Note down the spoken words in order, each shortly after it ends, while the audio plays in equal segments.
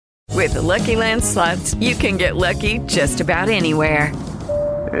With the Lucky Land Slots, you can get lucky just about anywhere.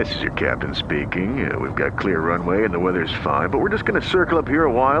 This is your captain speaking. We've got clear runway and the weather's fine, but we're just going to circle up here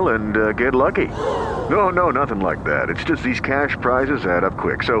a while and get lucky. No, nothing like that. It's just these cash prizes add up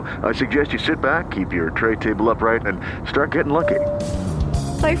quick. So I suggest you sit back, keep your tray table upright, and start getting lucky.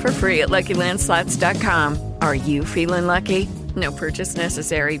 Play for free at LuckyLandSlots.com. Are you feeling lucky? No purchase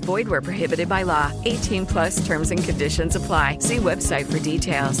necessary. Void where prohibited by law. 18 plus terms and conditions apply. See website for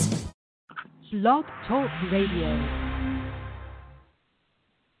details. Blog Talk Radio.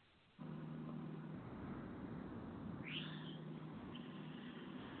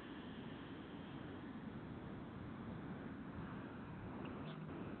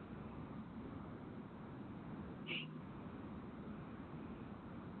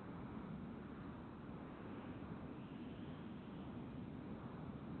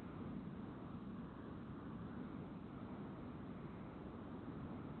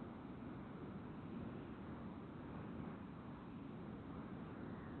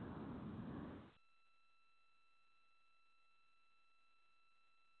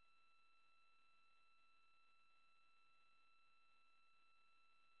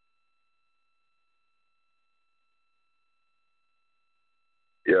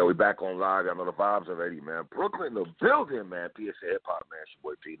 Yeah, we back on live. I know the vibes already, man. Brooklyn, the building, man. PSA Hip Hop, man. It's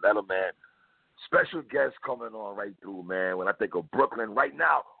your boy P. Letter, man. Special guest coming on right through, man. When I think of Brooklyn right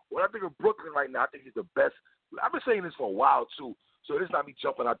now, I think he's the best. I've been saying this for a while, too. So it's not me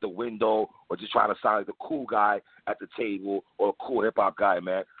jumping out the window or just trying to sound like the cool guy at the table or a cool hip hop guy,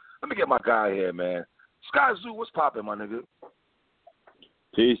 man. Let me get my guy here, man. Skyzoo, what's poppin', my nigga?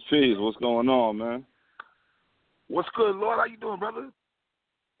 Peace. What's going on, man? What's good, Lord? How you doing, brother?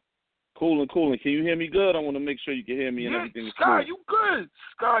 Coolin'. Can you hear me good? I want to make sure you can hear me and everything is Sky, cool. you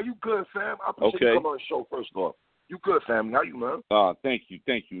good, fam. I appreciate you coming on the show first off. You good, family. How you, man? Thank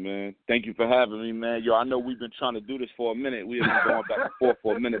you, man. Thank you for having me, man. Yo, I know we've been trying to do this for a minute. We have been going back and forth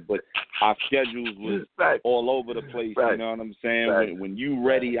for a minute, but our schedules was all over the place. You know what I'm saying? When you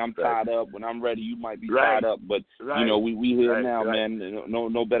ready, I'm tied up. When I'm ready, you might be tied up. But you know, we here now, man.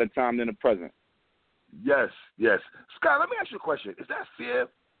 No better time than the present. Yes. Sky, let me ask you a question. Is that fair?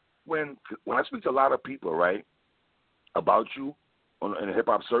 When I speak to a lot of people, right, about you in the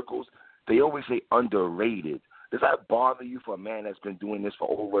hip-hop circles, they always say underrated. Does that bother you for a man that's been doing this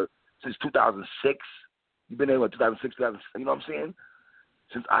since 2006? You've been there, 2006, 2000, you know what I'm saying?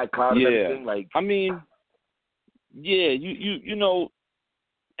 Since iCloud and everything? Like, I mean, yeah, you know,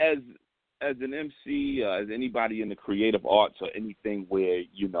 as an MC, as anybody in the creative arts or anything where,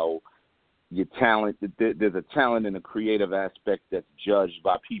 you know, your talent, there's a talent and a creative aspect that's judged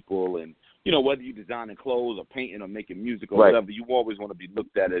by people, and you know, whether you're designing clothes or painting or making music or whatever, you always want to be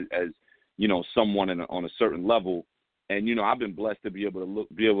looked at as you know, someone on a certain level. And you know, I've been blessed to be able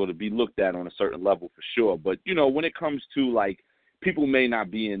to be looked at on a certain level for sure. But you know, when it comes to like people may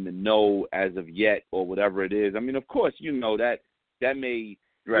not be in the know as of yet or whatever it is, I mean, of course, you know that may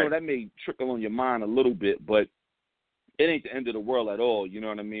that may trickle on your mind a little bit, but it ain't the end of the world at all, you know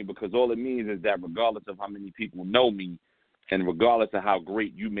what I mean? Because all it means is that regardless of how many people know me and regardless of how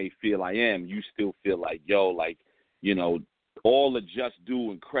great you may feel I am, you still feel like, yo, like, you know, all the just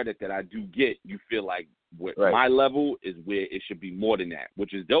due and credit that I do get, you feel like my level is where it should be more than that,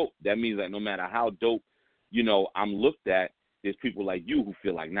 which is dope. That means that no matter how dope, you know, I'm looked at, there's people like you who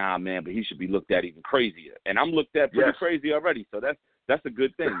feel like, nah, man, but he should be looked at even crazier. And I'm looked at pretty crazy already, so that's a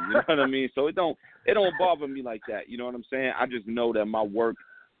good thing, you know what I mean? So it don't bother me like that, you know what I'm saying? I just know that my work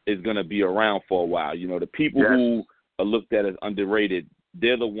is going to be around for a while. You know, the people who are looked at as underrated,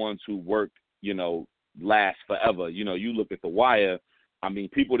 they're the ones who work, you know, last forever. You know, you look at The Wire, I mean,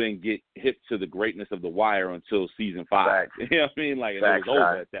 people didn't get hip to the greatness of The Wire until season 5. You know what I mean? Like, it was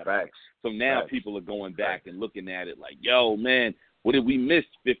over at that point. So now people are going back and looking at it like, yo, man, what did we miss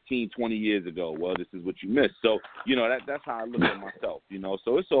 15, 20 years ago? Well, this is what you missed. So, you know, that's how I look at myself, you know.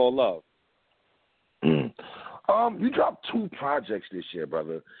 So it's all love. You dropped 2 projects this year,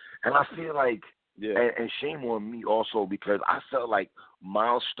 brother. And I feel like, and shame on me also, because I felt like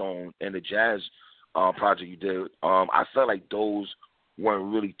Milestone and the Jazz project you did, I felt like those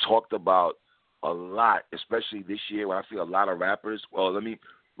weren't really talked about a lot, especially this year when I feel a lot of rappers. Well, let me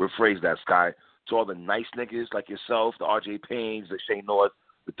rephrase that, Sky. To all the nice niggas like yourself, the RJ Paynes, the Shane North,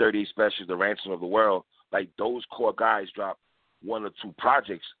 the 38 Specials, the Ransom of the World, like those core guys drop 1 or 2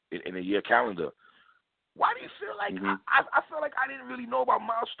 projects in a year calendar. Why do you feel like I feel like I didn't really know about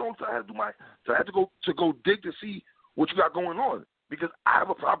Milestone till I had to go dig to see what you got going on? Because I have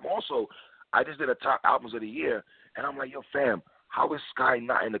a problem also. I just did a top albums of the year, and I'm like, yo, fam, how is Sky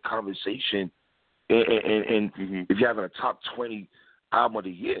not in the conversation? And if you're having a top 20 album of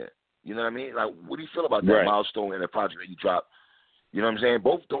the year, You know what I mean? Like, what do you feel about that milestone and the project that you dropped? You know what I'm saying?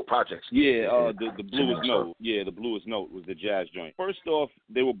 Both dope projects. Yeah, the Bluest Note. Yeah, the Bluest Note was the jazz joint. First off,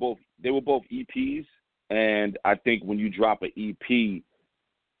 they were both EPs, and I think when you drop an EP,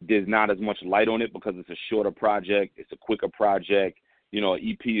 there's not as much light on it because it's a shorter project, it's a quicker project. You know, an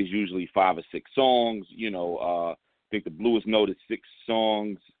EP is usually 5 or 6 songs. You know, I think the Bluest Note is 6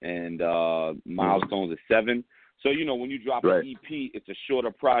 songs, and Milestones is 7. So, you know, when you drop an EP, it's a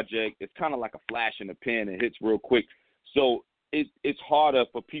shorter project. It's kind of like a flash in the pan. It hits real quick. So it's harder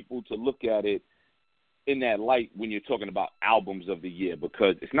for people to look at it in that light when you're talking about albums of the year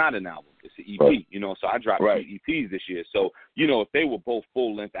because it's not an album. It's an EP, you know. So I dropped 2 EPs this year. So, you know, if they were both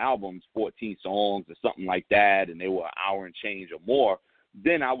full-length albums, 14 songs or something like that, and they were an hour and change or more,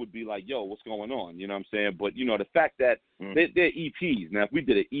 then I would be like, yo, what's going on? You know what I'm saying? But, you know, the fact that they're EPs. Now, if we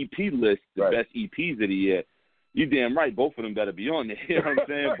did an EP list, the best EPs of the year, you damn right, both of them better be on there. You know what I'm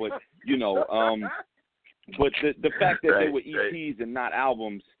saying? But, you know, but the fact that they were EPs and not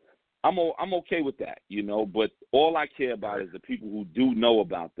albums, I'm okay with that, you know. But all I care about is the people who do know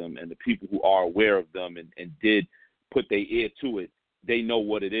about them and the people who are aware of them and did put their ear to it. They know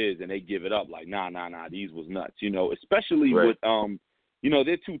what it is and they give it up like, nah, these was nuts, you know. Especially with you know,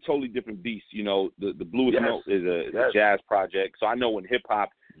 they're 2 totally different beasts. You know, the Bluest Note is a jazz project, so I know in hip hop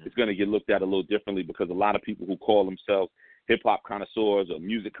it's going to get looked at a little differently because a lot of people who call themselves hip-hop connoisseurs or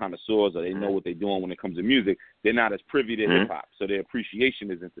music connoisseurs or they know what they're doing when it comes to music, they're not as privy to hip-hop. So their appreciation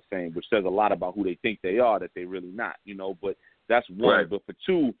isn't the same, which says a lot about who they think they are that they're really not, you know. But that's one. But for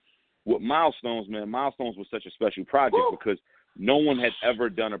 2, with Milestones, man, Milestones was such a special project because no one had ever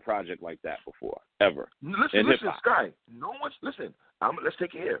done a project like that before, ever. Listen, Sky. No one's, listen, let's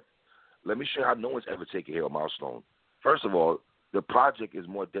take it here. Let me show you how no one's ever taken here on Milestone. First of all, the project is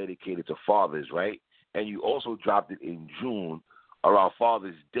more dedicated to fathers, right? And you also dropped it in June around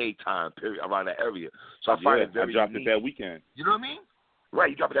Father's Day time period, around that area. So I find it very I dropped unique. it that weekend. You know what I mean? Right,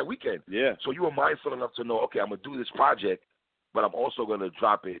 you dropped it that weekend. Yeah. So you were mindful enough to know, okay, I'm going to do this project, but I'm also going to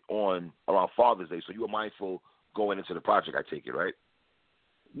drop it on around Father's Day. So you were mindful going into the project, I take it, right?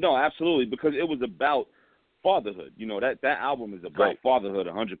 No, absolutely, because it was about fatherhood. You know, that album is about fatherhood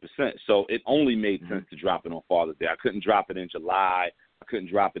 100%. So it only made sense to drop it on Father's Day. I couldn't drop it in July. I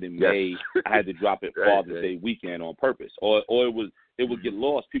couldn't drop it in May. I had to drop it Father's Day weekend on purpose, or it would get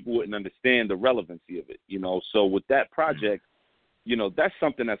lost. People wouldn't understand the relevancy of it, you know. So with that project, you know, that's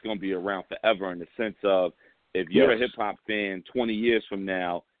something that's going to be around forever in the sense of if you're a hip hop fan 20 years from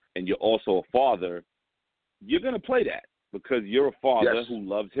now and you're also a father, you're going to play that because you're a father who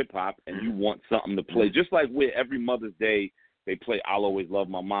loves hip hop and you want something to play. Just like where every Mother's Day they play "I'll Always Love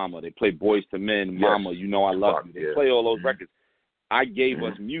My Mama," they play "Boys to Men," "Mama, You Know I Love You." They play all those records. I gave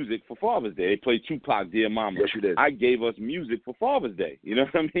us music for Father's Day. They played Tupac, "Dear Mama." Yes, you did. I gave us music for Father's Day. You know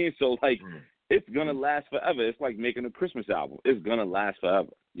what I mean? So, like, it's going to last forever. It's like making a Christmas album. It's going to last forever.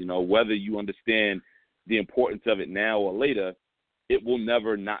 You know, whether you understand the importance of it now or later, it will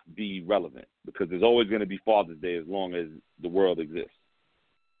never not be relevant because there's always going to be Father's Day as long as the world exists.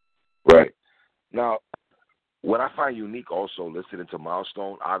 Right. Now, what I find unique also listening to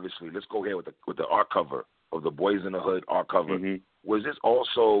Milestone, obviously, let's go here with the art cover of the Boys in the Hood art cover. Was this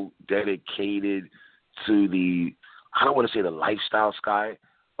also dedicated to the, I don't want to say the lifestyle Sky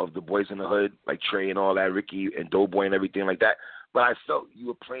of the Boys in the Hood, like Trey and all that, Ricky and Doughboy and everything like that, but I felt you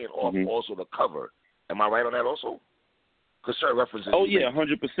were playing off also the cover. Am I right on that also? Because certain references. Oh yeah,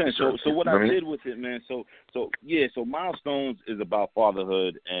 100%. So what I did with it, man. So Milestones is about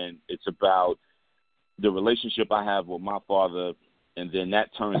fatherhood, and it's about the relationship I have with my father, and then that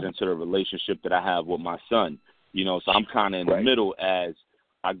turns into the relationship that I have with my son. You know, so I'm kind of in the middle as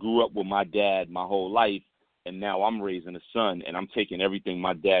I grew up with my dad my whole life, and now I'm raising a son, and I'm taking everything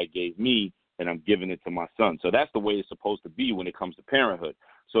my dad gave me, and I'm giving it to my son. So that's the way it's supposed to be when it comes to parenthood.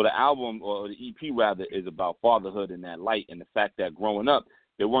 So the album, or the EP rather, is about fatherhood in that light, and the fact that growing up,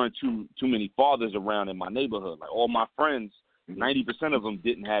 there weren't too many fathers around in my neighborhood. Like all my friends, 90% of them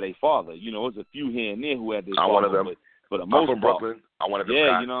didn't have a father. You know, there's a few here and there who had their father. One of them. But the most I'm from Brooklyn. I wanted them.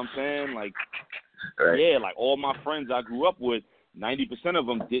 Yeah, you know what I'm saying? Like, yeah, like all my friends I grew up with, 90% of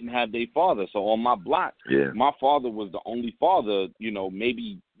them didn't have their father. So on my block, my father was the only father. You know,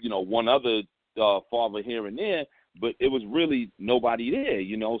 maybe one other father here and there, but it was really nobody there.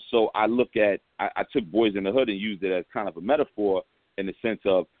 You know, so I took Boys in the Hood and used it as kind of a metaphor in the sense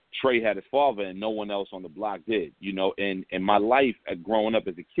of Trey had his father and no one else on the block did. You know, and my life growing up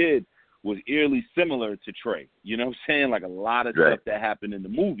as a kid was eerily similar to Trey. You know what I'm saying? Like a lot of stuff that happened in the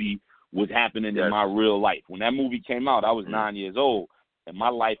movie was happening in my real life. When that movie came out, I was 9 years old, and my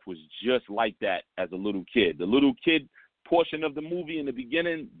life was just like that as a little kid. The little kid portion of the movie in the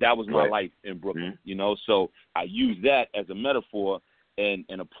beginning, that was my life in Brooklyn, you know. So I used that as a metaphor and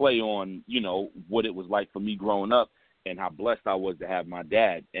a play on, you know, what it was like for me growing up and how blessed I was to have my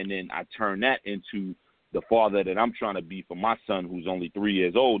dad. And then I turned that into the father that I'm trying to be for my son, who's only 3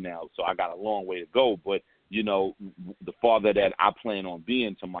 years old now. So I got a long way to go. But, you know, the father that I plan on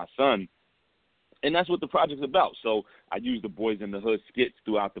being to my son. And that's what the project's about. So I used the Boys in the Hood skits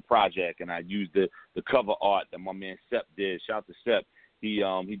throughout the project, and I used the cover art that my man Sepp did. Shout out to Sepp. He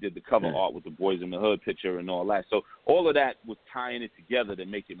did the cover art with the Boys in the Hood picture and all that. So all of that was tying it together to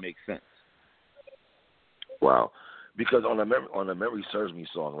make it make sense. Wow. Because on the Memory Serves Me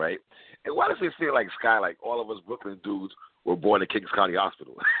song, right? And why does it feel like, Sky, like all of us Brooklyn dudes were born in Kings County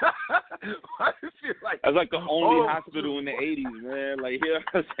Hospital? Why does it feel like that's like the only hospital in the 80s, man. Like, you know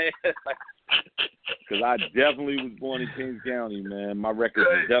what I'm saying? Because I definitely was born in Kings County, man. My record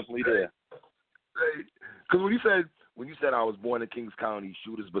is definitely there. Because when you said I was born in Kings County,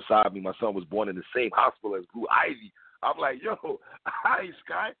 shooters beside me, my son was born in the same hospital as Blue Ivy. I'm like, yo, hi,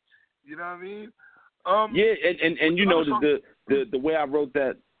 Sky. You know what I mean? Yeah, and you know the way I wrote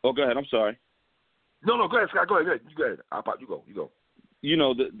that. Oh, go ahead. I'm sorry. No, go ahead, Scott. Go ahead. You go ahead. You go. You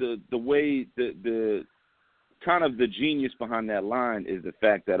know the way the kind of the genius behind that line is the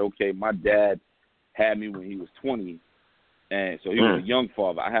fact that, okay, my dad had me when he was 20, and so he was a young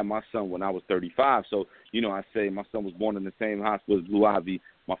father. I had my son when I was 35. So, you know, I say my son was born in the same hospital as Blue Ivy.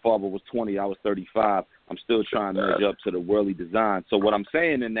 My father was 20. I was 35. I'm still trying to measure up to the worldly design. So what I'm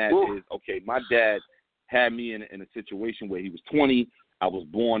saying in that is, okay, my dad had me in a situation where he was 20. I was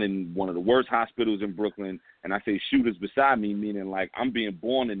born in one of the worst hospitals in Brooklyn, and I say shooters beside me, meaning like I'm being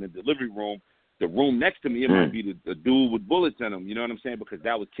born in the delivery room. The room next to me, it might be the dude with bullets in him. You know what I'm saying? Because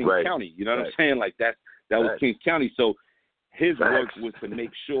that was Kings County. You know what I'm saying? Like that was Kings County. So his work was to make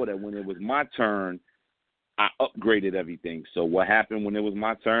sure that when it was my turn, I upgraded everything. So what happened when it was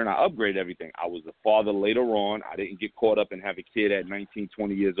my turn? I upgraded everything. I was a father later on. I didn't get caught up and have a kid at 19,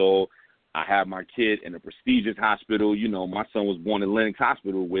 20 years old. I had my kid in a prestigious hospital. You know, my son was born in Lenox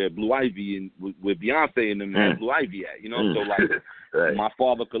Hospital where Blue Ivy and where Beyonce and them had Blue Ivy at, you know? So, like, my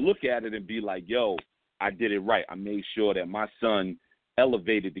father could look at it and be like, yo, I did it right. I made sure that my son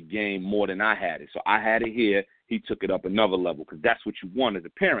elevated the game more than I had it. So I had it here. He took it up another level because that's what you want as a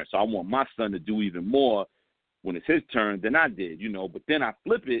parent. So I want my son to do even more when it's his turn than I did, you know. But then I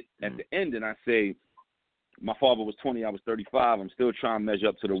flip it at the end and I say, my father was 20, I was 35. I'm still trying to measure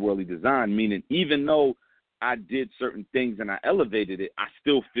up to the worldly design, meaning even though I did certain things and I elevated it, I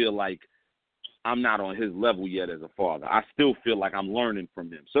still feel like I'm not on his level yet as a father. I still feel like I'm learning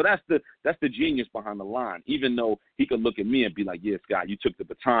from him. So that's the genius behind the line. Even though he could look at me and be like, yeah, Scott, you took the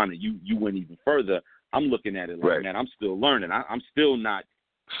baton and you went even further. I'm looking at it like, man, I'm still learning. I'm still not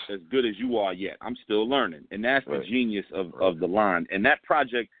as good as you are yet. I'm still learning. And that's the genius of the line. And that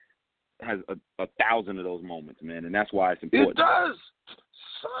project has 1,000 of those moments, man, and that's why it's important. It does,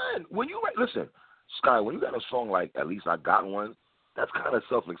 son. Listen, Sky, when you got a song like "At Least I Got One," that's kind of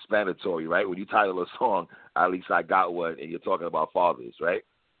self-explanatory, right? When you title a song "At Least I Got One" and you're talking about fathers, right?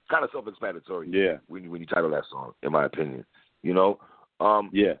 It's kind of self-explanatory. Yeah. When you title that song, in my opinion, you know.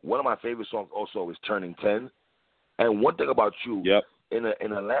 One of my favorite songs also is "Turning 10," and one thing about you, in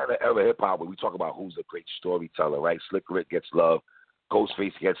Atlanta era hip hop, where we talk about who's a great storyteller, right? Slick Rick gets love.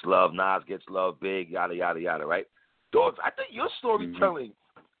 Ghostface gets love, Nas gets love, Big, yada, yada, yada, right? Dogs, I think your storytelling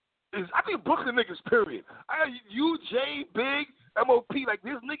is, I think Brooklyn niggas, period. You, Jay, Big, MOP, like,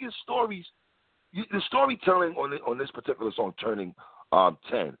 there's niggas' stories. The storytelling on this particular song, Turning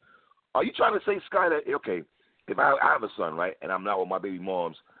 10. Are you trying to say, Sky, that, okay, if I have a son, right, and I'm not with my baby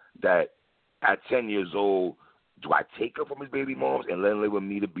moms, that at 10 years old, do I take her from his baby moms and let him live with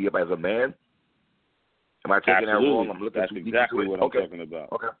me to be up as a man? Am I taking that wrong? That's exactly what I'm talking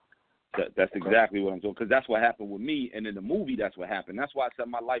about. Okay. That's exactly what I'm talking, because that's what happened with me, and in the movie, that's what happened. That's why I said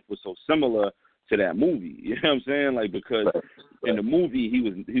my life was so similar to that movie. You know what I'm saying? Like, because in the movie, he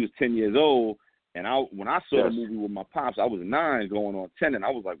was 10 years old, and when I saw the movie with my pops, I was 9 going on 10, and I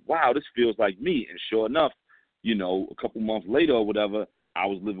was like, wow, this feels like me. And sure enough, you know, a couple months later or whatever, I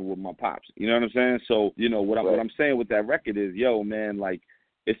was living with my pops. You know what I'm saying? So, you know, what I'm saying with that record is, yo, man, like,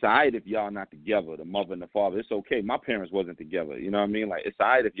 it's all right if y'all not together, the mother and the father. It's okay. My parents wasn't together. You know what I mean? Like, it's all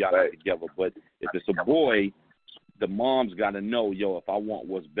right if y'all not together. But if it's a boy, the mom's got to know, yo, if I want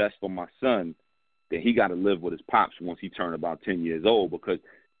what's best for my son, then he got to live with his pops once he turned about 10 years old, because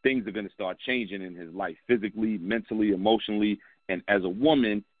things are going to start changing in his life physically, mentally, emotionally. And as a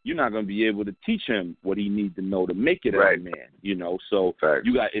woman, you're not going to be able to teach him what he needs to know to make it Right. as a man, you know. So Facts.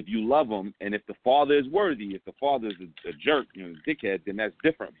 if you love him, and if the father is worthy, if the father is a jerk, you know, a dickhead, then that's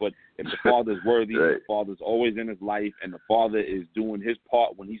different. But if the father is worthy, Right. the father's always in his life, and the father is doing his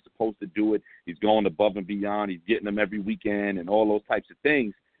part when he's supposed to do it, he's going above and beyond, he's getting them every weekend and all those types of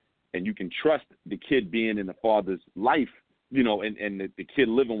things, and you can trust the kid being in the father's life, you know, and the kid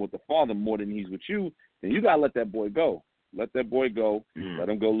living with the father more than he's with you, then you got to let that boy go. Let that boy go. Let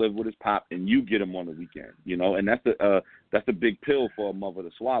him go live with his pop, and you get him on the weekend, you know. And that's a big pill for a mother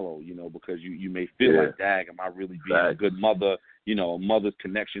to swallow, you know, because you may feel like, dag, am I really being a good mother? You know, a mother's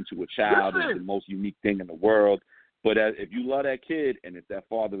connection to a child is the most unique thing in the world. But if you love that kid, and if that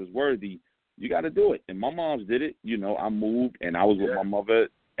father is worthy, you got to do it. And my mom's did it. You know, I moved, and I was with my mother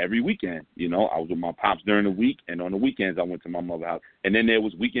every weekend. You know, I was with my pops during the week, and on the weekends I went to my mother's house. And then there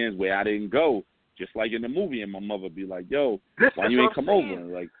was weekends where I didn't go, just like in the movie, and my mother would be like, yo, why you ain't come over?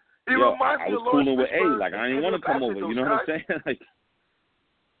 And like, yo, I was cooling with A. Like, I didn't want to come over. You know what I'm saying? Like,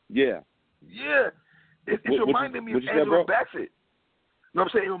 yeah. Yeah. It reminded me of Angela Bassett. You know what I'm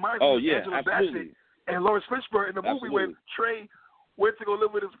saying? It reminds me of Angela Bassett and Lawrence Fishburne in the movie when Trey went to go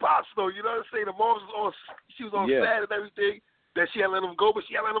live with his pops. So, you know what I'm saying? The mom was all sad and everything that she had let him go, but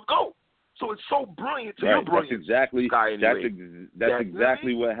she had let him go. So it's so brilliant to your brilliance. That's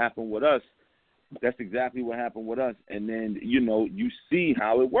exactly what happened with us. That's exactly what happened with us. And then, you know, you see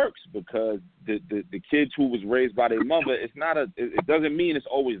how it works, because the kids who was raised by their mother, it doesn't mean it's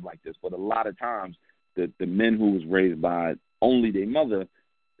always like this, but a lot of times the men who was raised by only their mother,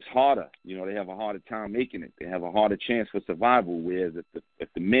 it's harder. You know, they have a harder time making it. They have a harder chance for survival, whereas if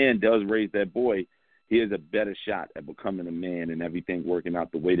the man does raise that boy, he has a better shot at becoming a man and everything working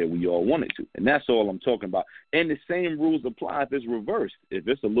out the way that we all want it to. And that's all I'm talking about. And the same rules apply if it's reversed. If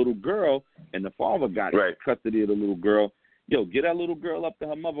it's a little girl and the father got custody of the little girl, yo, get that little girl up to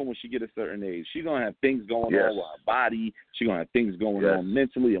her mother when she get a certain age. She's going to have things going on with her body. She's going to have things going on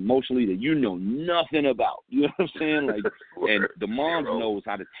mentally, emotionally that you know nothing about. You know what I'm saying? Like, and the mom knows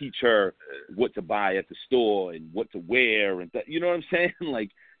how to teach her what to buy at the store and what to wear. And you know what I'm saying?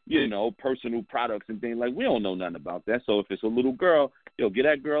 Like, you know, personal products and things. Like, we don't know nothing about that. So if it's a little girl, yo, get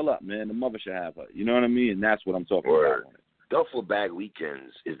that girl up, man. The mother should have her. You know what I mean? And that's what I'm talking about. Duffel Bag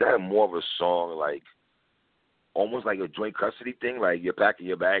Weekends, is that more of a song like almost like a joint custody thing? Like you're packing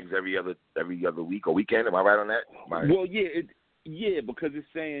your bags every other week or weekend? Am I right on that? Well, yeah, because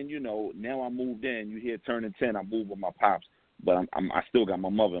it's saying, you know, now I moved in. You hear turning 10, I moved with my pops. But I still got my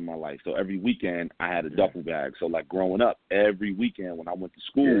mother in my life. So every weekend I had a duffel bag. So like growing up, every weekend when I went to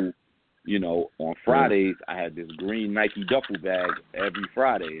school, you know, on Fridays I had this green Nike duffel bag every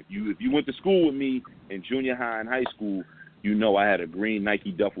Friday. If you went to school with me in junior high and high school, you know I had a green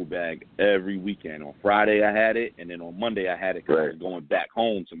Nike duffel bag every weekend. On Friday I had it, and then on Monday I had it because I was going back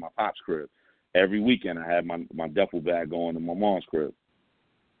home to my pop's crib. Every weekend I had my duffel bag going to my mom's crib.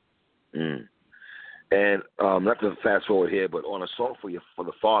 And not to fast forward here, but on a song for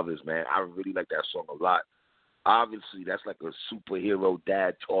the fathers, man, I really like that song a lot. Obviously, that's like a superhero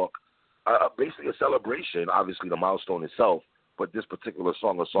dad talk, basically a celebration. Obviously, the milestone itself, but this particular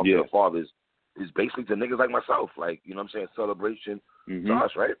song, a song for the fathers, is basically to niggas like myself. Like, you know what I'm saying, celebration to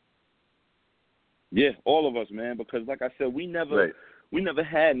us, right? Yeah, all of us, man. Because like I said, we never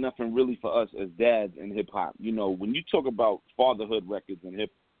had nothing really for us as dads in hip hop. You know, when you talk about fatherhood records in hip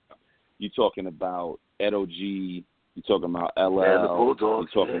hop, you're talking about Ed O.G., you're talking about LL, you're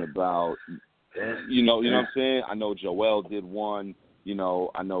talking about, you know what I'm saying? I know Joel did one, you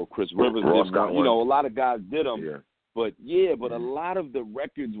know, I know Chris Rivers did one. You know, a lot of guys did them. But a lot of the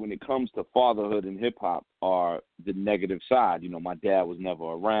records when it comes to fatherhood in hip-hop are the negative side. You know, my dad was never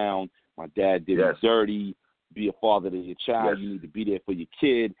around. My dad did me dirty. Be a father to your child. You need to be there for your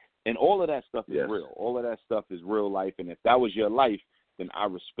kid. And all of that stuff is real. All of that stuff is real life. And if that was your life, then I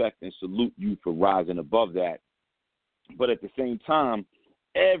respect and salute you for rising above that. But at the same time,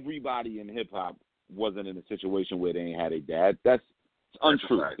 everybody in hip-hop wasn't in a situation where they ain't had a dad. That's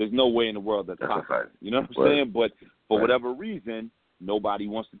untrue. There's no way in the world that's possible. You know what I'm saying? But for whatever reason, nobody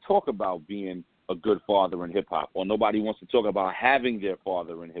wants to talk about being a good father in hip-hop, or nobody wants to talk about having their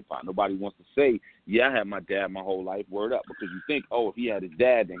father in hip-hop. Nobody wants to say, yeah, I had my dad my whole life, word up, because you think, oh, if he had his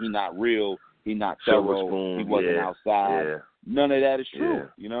dad, then he not real, he not thorough, he wasn't outside. None of that is true.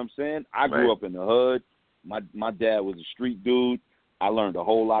 You know what I'm saying? I grew up in the hood. My dad was a street dude. I learned a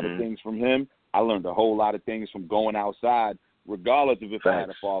whole lot of things from him. I learned a whole lot of things from going outside, regardless of if I had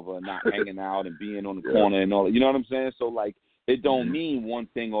a father or not, hanging out and being on the corner and all that. You know what I'm saying? So, like, it don't mean one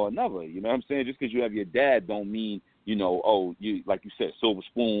thing or another. You know what I'm saying? Just because you have your dad don't mean, you know, oh, you like you said, silver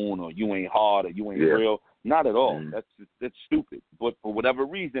spoon, or you ain't hard, or you ain't real. Not at all. That's stupid. But for whatever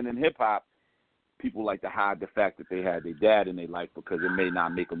reason in hip-hop, people like to hide the fact that they had their dad in their life because it may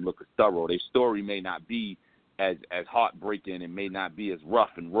not make them look as thorough. Their story may not be as heartbreaking and may not be as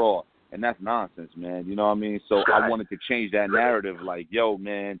rough and raw. And that's nonsense, man. You know what I mean? So I wanted to change that narrative. Like, yo,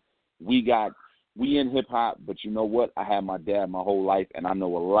 man, we in hip-hop, but you know what? I had my dad my whole life, and I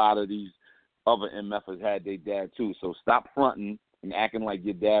know a lot of these other MFers had their dad too. So stop fronting and acting like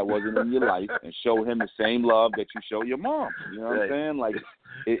your dad wasn't in your life and show him the same love that you show your mom. You know what I'm saying? Like,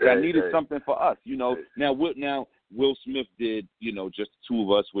 I needed something for us, you know. Now Will Smith did, you know, Just the Two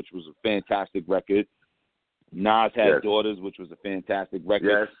of Us, which was a fantastic record. Nas had Daughters, which was a fantastic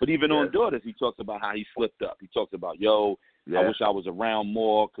record. But even on Daughters, he talks about how he slipped up. He talks about, I wish I was around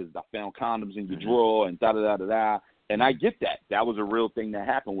more because I found condoms in your drawer and da-da-da-da-da. And I get that. That was a real thing that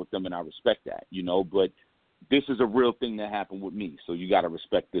happened with them, and I respect that, you know. But this is a real thing that happened with me, so you got to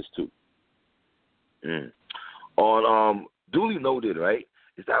respect this too. On Duly Noted, right?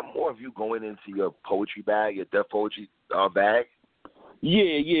 Is that more of you going into your poetry bag, your deaf poetry bag?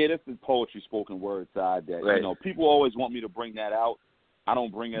 Yeah, that's the poetry spoken word side that, you know, people always want me to bring that out. I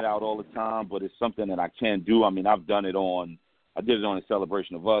don't bring it out all the time, but it's something that I can do. I mean, I did it on A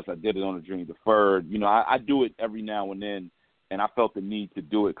Celebration of Us. I did it on A Dream Deferred. You know, I do it every now and then, and I felt the need to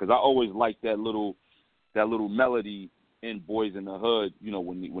do it because I always liked that little melody in Boys in the Hood. You know,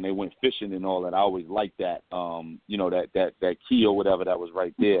 when they went fishing and all that, I always liked that. You know, that key or whatever that was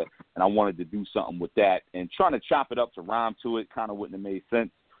right there, and I wanted to do something with that. And trying to chop it up to rhyme to it kind of wouldn't have made sense,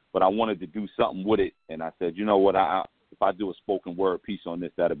 but I wanted to do something with it, and I said, you know what, if I do a spoken word piece on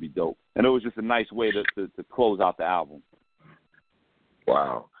this, that'd be dope. And it was just a nice way to close out the album.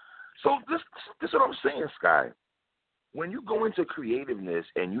 Wow. So this is what I'm saying, Sky. When you go into creativeness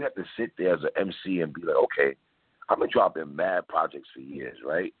and you have to sit there as an MC and be like, okay, I've been dropping mad projects for years,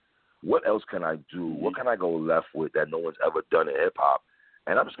 right? What else can I do? What can I go left with that no one's ever done in hip-hop?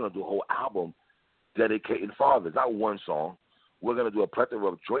 And I'm just going to do a whole album dedicating fathers. Not one song. We're going to do a plethora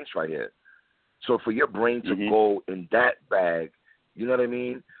of joints right here. So for your brain to go in that bag, you know what I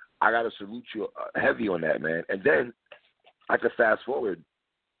mean? I got to salute you heavy on that, man. And then I could fast forward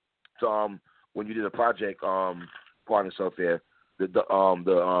to when you did a project, pardon yourself there, the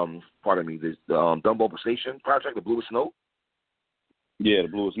Dumbo Station project, the Bluest Note. Yeah, the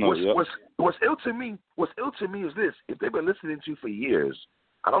Bluest Note. What's ill to me is this: if they've been listening to you for years,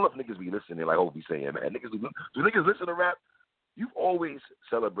 I don't know if niggas be listening like be saying, man. Do niggas listen to rap? You've always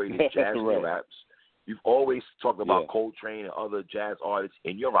celebrated jazz raps. You've always talked about Coltrane and other jazz artists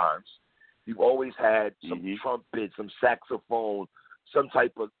in your rhymes. You've always had some trumpet, some saxophone, some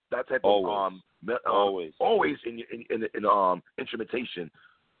type of always in instrumentation,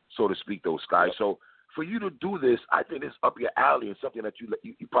 so to speak, those guys. So for you to do this, I think it's up your alley and something that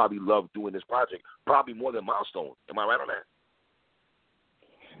you probably love doing this project, probably more than Milestone. Am I right on that?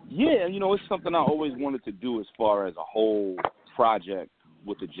 Yeah, you know, it's something I always wanted to do as far as a whole project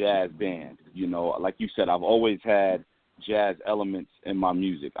with a jazz band. You know, like you said, I've always had jazz elements in my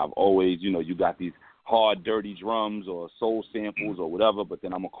music. I've always, you know, you got these hard, dirty drums or soul samples or whatever, but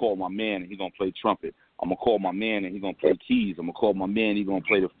then I'm going to call my man and he's going to play trumpet. I'm going to call my man and he's going to play keys. I'm going to call my man and he's going to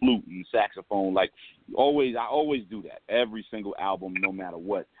play the flute and saxophone. Like, I always do that, every single album, no matter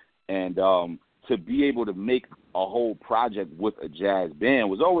what. And to be able to make a whole project with a jazz band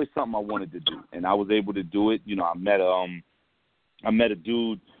was always something I wanted to do, and I was able to do it. You know, I met a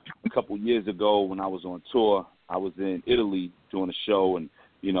dude a couple years ago when I was on tour. I was in Italy doing a show, and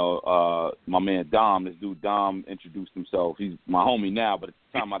you know, my man Dom, this dude Dom, introduced himself. He's my homie now, but at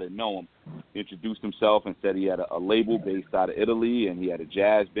the time I didn't know him. He introduced himself and said he had a label based out of Italy, and he had a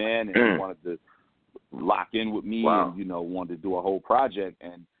jazz band, and he wanted to lock in with me, and you know, wanted to do a whole project.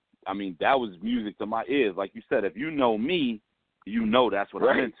 And I mean, that was music to my ears. Like you said, if you know me, you know that's what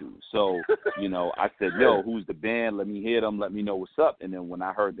I'm into. So, you know, I said, yo, who's the band? Let me hear them. Let me know what's up. And then when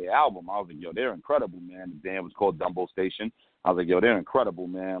I heard their album, I was like, yo, they're incredible, man. The band was called Dumbo Station. I was like, yo, they're incredible,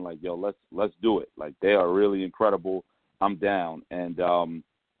 man. Like, yo, let's do it. Like, they are really incredible. I'm down. And,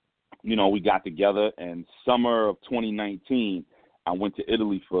 you know, we got together, and summer of 2019, I went to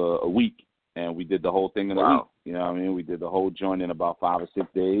Italy for a week, and we did the whole thing in a week. You know what I mean? We did the whole joint in about 5 or 6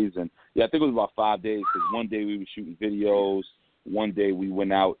 days. And, yeah, I think it was about 5 days because one day we were shooting videos. One day we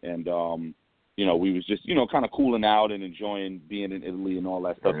went out and, you know, we was just, you know, kind of cooling out and enjoying being in Italy and all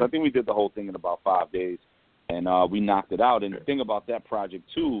that stuff. So I think we did the whole thing in about 5 days, and we knocked it out. And the thing about that project,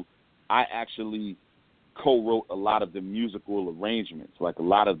 too, I actually co-wrote a lot of the musical arrangements, like a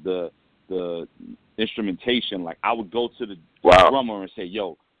lot of the instrumentation. Like, I would go to the drummer and say,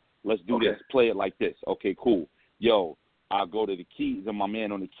 yo, let's do this. Play it like this. Okay, cool. Yo, I'll go to the keys and my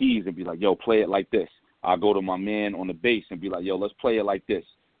man on the keys and be like, yo, play it like this. I go to my man on the bass and be like, yo, let's play it like this.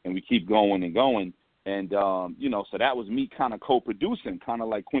 And we keep going and going. And, so that was me kind of co-producing, kind of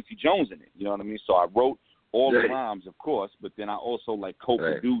like Quincy Jones in it. You know what I mean? So I wrote all the rhymes, of course, but then I also, like,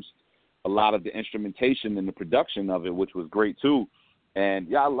 co-produced a lot of the instrumentation and the production of it, which was great, too. And,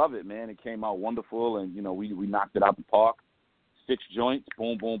 yeah, I love it, man. It came out wonderful, and, we knocked it out the park. 6 joints,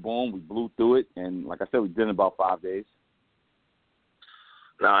 boom, boom, boom. We blew through it. And, like I said, we did it in about 5 days.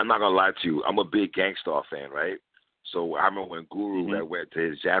 Now, I'm not going to lie to you. I'm a big Gangstar fan, right? So I remember when Guru that went to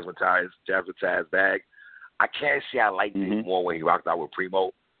his Jazzmatazz bag, I can't say I liked it more when he rocked out with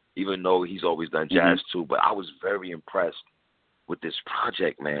Primo, even though he's always done jazz too. But I was very impressed with this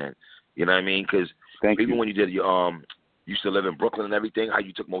project, man. You know what I mean? Because even when you did your used to live in Brooklyn and everything, how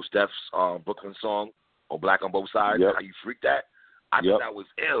you took Mos Def's Brooklyn song on Black on Both Sides, how you freaked that. I think that was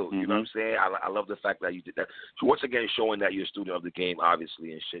ill. You know what I'm saying? I love the fact that you did that. So once again, showing that you're a student of the game,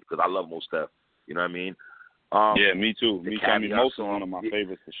 obviously, and shit. Because I love Mos Def. You know what I mean? Yeah, me too. Most of one of my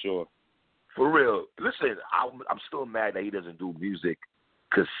favorites for sure. For real. Listen, I'm still mad that he doesn't do music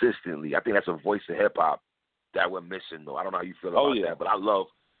consistently. I think that's a voice of hip hop that we're missing, though. I don't know how you feel about that, but I love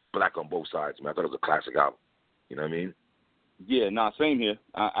Black on Both Sides, man. I thought it was a classic album. You know what I mean? Yeah, same here.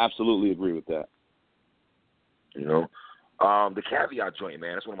 I absolutely agree with that. You know, the Caveat joint,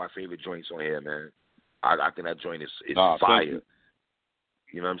 man. That's one of my favorite joints on here, man. I think that joint is fire.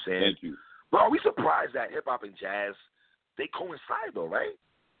 You know what I'm saying? Thank you. But are we surprised that hip-hop and jazz, they coincide, though, right?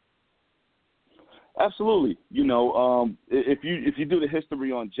 Absolutely. If you do the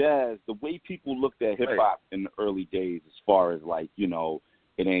history on jazz, the way people looked at hip-hop in the early days as far as, like, it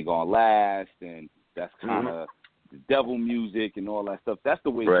ain't going to last and that's kind of the devil music and all that stuff, that's the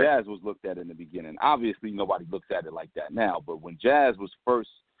way jazz was looked at in the beginning. Obviously, nobody looks at it like that now, but when jazz was first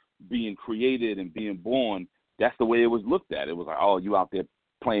being created and being born, that's the way it was looked at. It was like, oh, you out there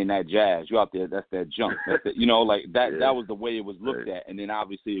playing that jazz, you out there, that's that junk. That's that, that was the way it was looked at. And then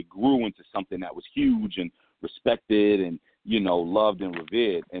obviously it grew into something that was huge and respected and, loved and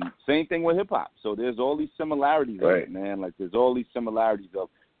revered. And same thing with hip hop. So there's all these similarities in it, man. Like there's all these similarities of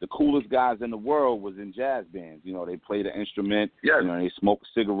the coolest guys in the world was in jazz bands. They played an instrument, they smoke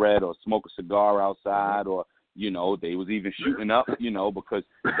a cigarette or smoke a cigar outside or, they was even shooting up, because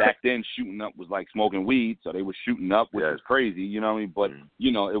back then shooting up was like smoking weed, so they were shooting up, which was crazy, you know what I mean? But,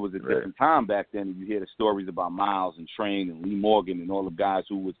 it was a different time back then, and you hear the stories about Miles and Train and Lee Morgan and all the guys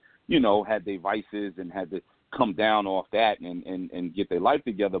who was, had their vices and had to come down off that and get their life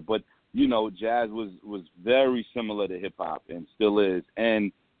together. But, jazz was very similar to hip-hop and still is.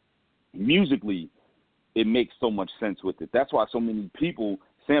 And musically, it makes so much sense with it. That's why so many people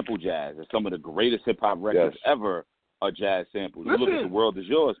sample jazz, and some of the greatest hip-hop records ever are jazz samples. You look at The World Is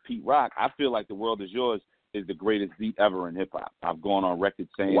Yours, Pete Rock, I feel like The World Is Yours is the greatest beat ever in hip-hop. I've gone on record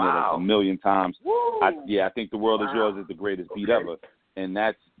saying it like a million times. I think The World Is Yours is the greatest beat ever, and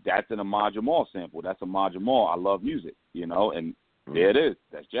that's an Ahmad Jamal sample. That's Ahmad Jamal. I love music, and there it is.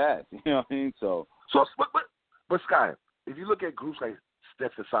 That's jazz, you know what I mean? So but Sky, if you look at groups like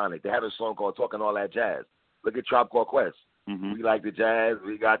Stetsasonic, they have a song called Talking All That Jazz. Look at Tribe Called Quest. We like the jazz,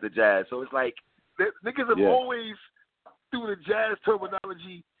 we got the jazz. So it's like niggas have always through the jazz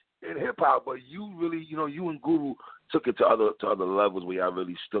terminology in hip hop, but you really, you and Guru took it to other levels where y'all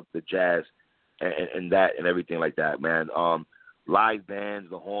really stuck the jazz and that and everything like that, man. Live bands,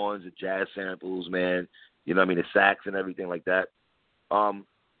 the horns, the jazz samples, man. You know what I mean, the sax and everything like that.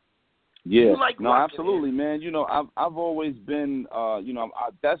 Absolutely, man. I've always been,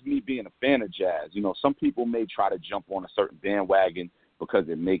 that's me being a fan of jazz. Some people may try to jump on a certain bandwagon because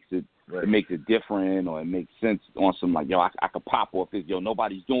it makes it different or it makes sense on some like, I could pop off this,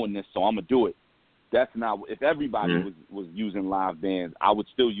 nobody's doing this, so I'm gonna do it. That's not. If everybody was using live bands, I would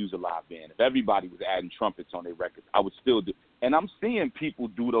still use a live band. If everybody was adding trumpets on their records, I would still do. And I'm seeing people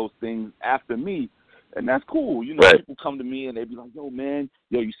do those things after me. And that's cool. People come to me and they be like, yo, man,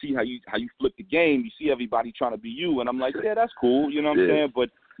 you see how you flip the game. You see everybody trying to be you. And I'm like, yeah, that's cool. You know what I'm saying? But,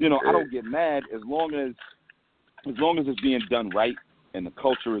 I don't get mad as long as it's being done right and the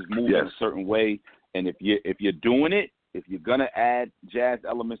culture is moving a certain way. And if you're doing it, if you're going to add jazz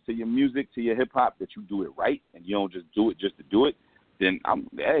elements to your music, to your hip-hop, that you do it right and you don't just do it just to do it, then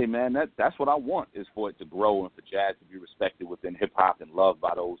hey, man, that's what I want is for it to grow and for jazz to be respected within hip-hop and loved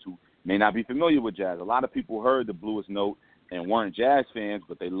by those who may not be familiar with jazz. A lot of people heard the Bluest Note and weren't jazz fans,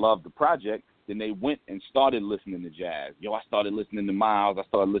 but they loved the project. Then they went and started listening to jazz. I started listening to Miles. I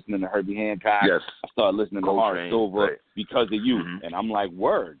started listening to Herbie Hancock. Yes. I started listening to Horace Silver because of you. Mm-hmm. And I'm like,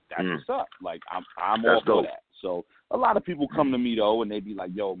 word, that's what's up. Like, I'm all for that. So a lot of people come to me, though, and they be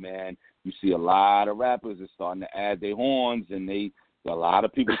like, yo, man, you see a lot of rappers are starting to add their horns, and they A lot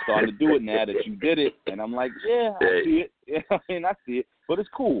of people starting to do it now that you did it, and I'm like, yeah, I see it. Yeah, I mean, I see it, but it's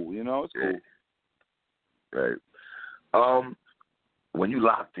cool, it's cool. Right. When you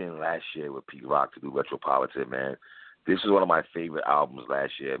locked in last year with Pete Rock to do Metropolitan, man, this is one of my favorite albums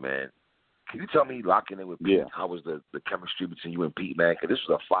last year, man. Can you tell me, locking in with Pete, how was the chemistry between you and Pete, man? Because this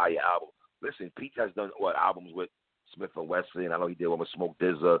was a fire album. Listen, Pete has done albums with Smith and Wesson, and I know he did one with Smoke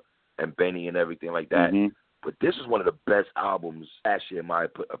DZA and Benny and everything like that. Mm-hmm. But this is one of the best albums last year, in my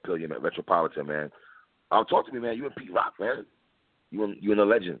opinion, at Metropolitan, man. Talk to me, man. You and Pete Rock, man. You and a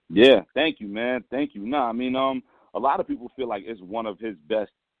legend. Yeah, thank you, man. Thank you. I mean, a lot of people feel like it's one of his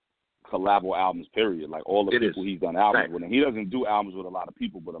best collabo albums, period. Like all the people he's done albums with. And he doesn't do albums with a lot of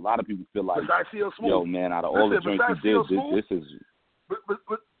people, but a lot of people feel like, yo, man, out of all the joints he did, this is...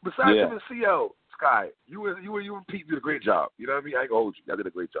 Besides him and CL, Sky, you and Pete did a great job. You know what I mean? I ain't gonna hold you. Y'all did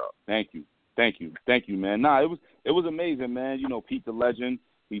a great job. Thank you, man. Nah, it was amazing, man. Pete's a legend.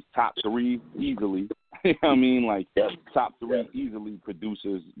 He's top 3 easily. You know what I mean? Like, top 3 easily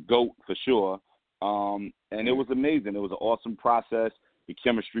producers, GOAT for sure. And it was amazing. It was an awesome process. The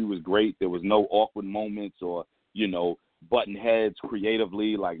chemistry was great. There was no awkward moments or, button heads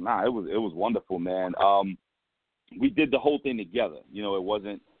creatively. Like, nah, it was wonderful, man. We did the whole thing together. It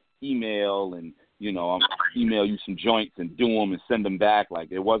wasn't email and, I'm email you some joints and do them and send them back.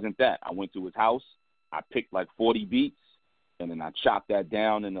 Like, it wasn't that. I went to his house. I picked like 40 beats, and then I chopped that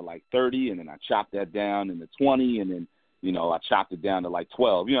down into like 30, and then I chopped that down into 20, and then, I chopped it down to like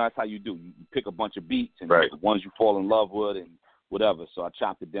 12. That's how you do. You pick a bunch of beats and the ones you fall in love with and whatever. So I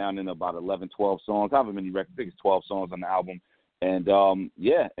chopped it down into about 11, 12 songs. However many records. I think it's 12 songs on the album. And,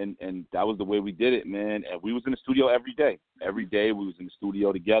 and that was the way we did it, man. And we was in the studio every day. Every day we was in the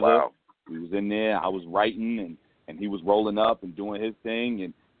studio together. Wow. We was in there. I was writing, and he was rolling up and doing his thing.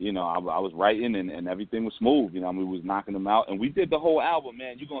 And, I was writing, and everything was smooth. We was knocking them out. And we did the whole album,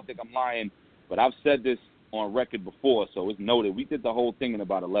 man. You're going to think I'm lying, but I've said this on record before, so it's noted. We did the whole thing in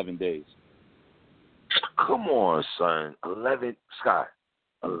about 11 days. Come on, son. 11 days.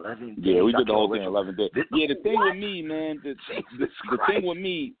 Yeah, we did the whole thing in 11 days. The thing with me, man, the thing with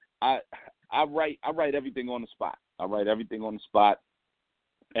me, I write everything on the spot. I write everything on the spot,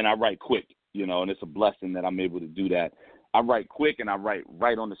 and I write quick, and it's a blessing that I'm able to do that. I write quick, and I write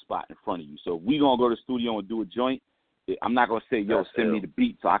right on the spot in front of you. So if we going to go to the studio and do a joint, I'm not going to say, yo, send me the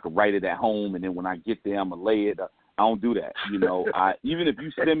beat so I can write it at home, and then when I get there, I'm going to lay it. I don't do that. Even if you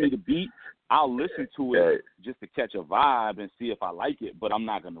send me the beat, I'll listen to it just to catch a vibe and see if I like it, but I'm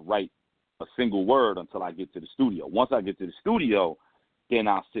not going to write a single word until I get to the studio. Once I get to the studio, then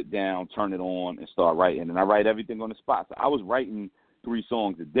I'll sit down, turn it on, and start writing. And I write everything on the spot. So I was writing 3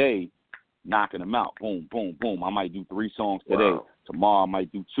 songs a day, knocking them out. Boom, boom, boom. I might do 3 songs today. Wow. Tomorrow I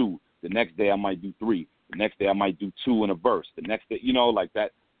might do 2. The next day I might do 3. The next day I might do 2 in a verse. The next day, like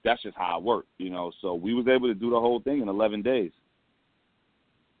that. That's just how I work, So we was able to do the whole thing in 11 days.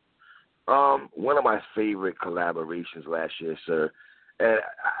 One of my favorite collaborations last year, sir, and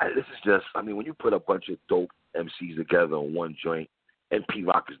this is just, when you put a bunch of dope MCs together on one joint, and P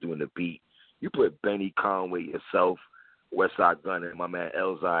Rock is doing the beat, you put Benny, Conway, yourself, Westside Gunn, and my man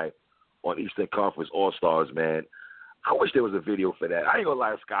Elzai on Eastern Conference All-Stars, man. I wish there was a video for that. I ain't gonna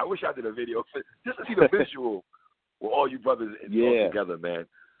lie, Scott. I wish I did a video for just to see the visual with all you brothers together, man.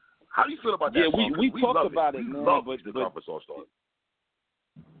 How do you feel about that? Yeah, we talked about it, man. Love the Conference All-Stars.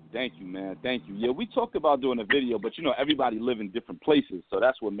 Thank you, man. Thank you. Yeah, we talked about doing a video, but, everybody live in different places, so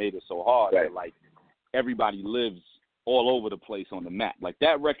that's what made it so hard. Right. Like, everybody lives all over the place on the map. Like,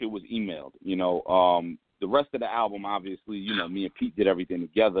 that record was emailed, The rest of the album, obviously, me and Pete did everything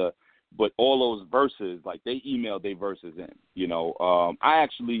together, but all those verses, like, they emailed their verses in,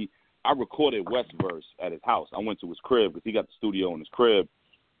 I recorded West's verse at his house. I went to his crib because he got the studio in his crib,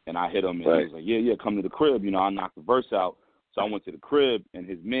 and I hit him, and he was like, yeah, come to the crib. I knocked the verse out. So I went to the crib, and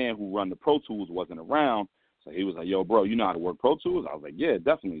his man who run the Pro Tools wasn't around. So he was like, yo, bro, you know how to work Pro Tools? I was like, yeah,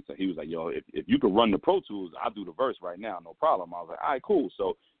 definitely. So he was like, yo, if you could run the Pro Tools, I'll do the verse right now, no problem. I was like, all right, cool.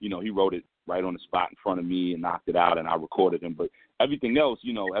 So, he wrote it right on the spot in front of me and knocked it out, and I recorded him. But everything else,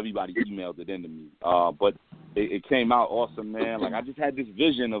 everybody emailed it into me. But it came out awesome, man. Like, I just had this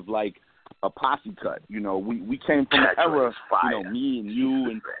vision of, like, a posse cut. We came from an era, me and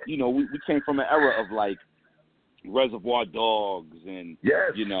you, and, we came from an era of, like, Reservoir Dogs and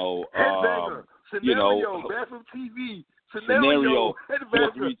Scenario, Bathroom TV, Scenario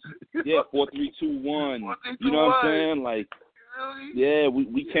 4-3-2-1. You know what I'm saying? Like Yeah,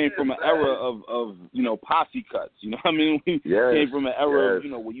 we came from an era of posse cuts. You know what I mean? We came from an era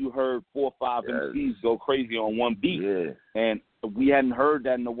of, where you heard 4 or 5 MCs go crazy on one beat. Yeah. And we hadn't heard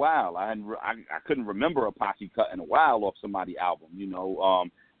that in a while. I couldn't remember a posse cut in a while off somebody's album,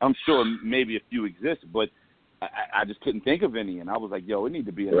 I'm sure maybe a few exist, but I just couldn't think of any. And I was like, yo, it need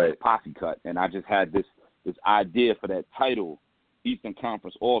to be another posse cut. And I just had this idea for that title, Eastern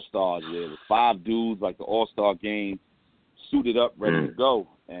Conference All-Stars, where it was 5 dudes like the All-Star game, suited up, ready to go.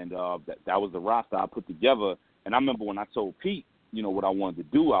 And that was the roster I put together. And I remember when I told Pete, what I wanted to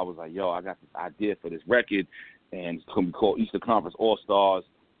do, I was like, yo, I got this idea for this record, and it's going to be called Eastern Conference All-Stars,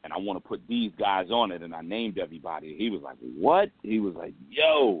 and I want to put these guys on it. And I named everybody. He was like, what? He was like,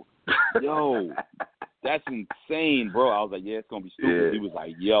 yo, that's insane, bro. I was like, yeah, it's going to be stupid. Yeah. He was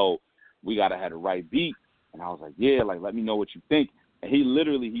like, yo, we got to have the right beat. And I was like, yeah, let me know what you think. And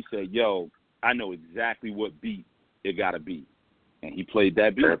he said, yo, I know exactly what beat it got to be. And he played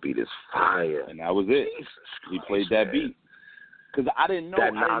that beat. That beat is fire. And that was it. He played that beat. Because I didn't know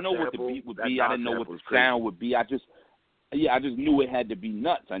what the beat would be. I didn't know what the sound would be. I just knew it had to be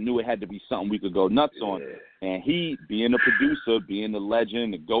nuts. I knew it had to be something we could go nuts on. And he, being a producer, being the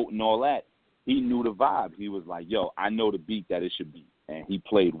legend, the GOAT and all that, he knew the vibe. He was like, yo, I know the beat that it should be. And he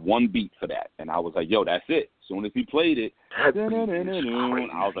played one beat for that. And I was like, yo, that's it. As soon as he played it, I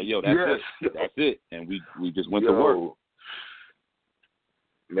was like, yo, that's it. That's it. And we just went to work.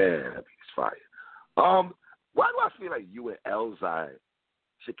 Man, that beat's fire. Why do I feel like you and Elzhi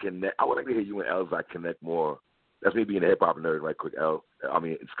should connect? I would like to hear you and Elzhi connect more. That's me being a hip-hop nerd right quick,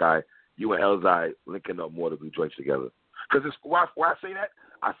 Sky. You and Elzhi linking up more to do joints together. Because why I say that,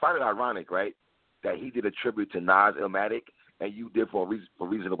 I find it ironic, right, that he did a tribute to Nas Illmatic and you did for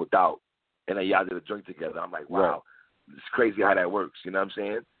Reasonable Doubt, and then y'all did a joint together. I'm like, wow, it's crazy how that works. You know what I'm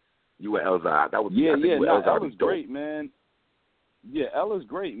saying? You and Elzhi. That was El's great, man. Yeah, Ella's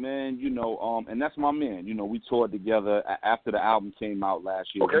great, man. And that's my man. We toured together after the album came out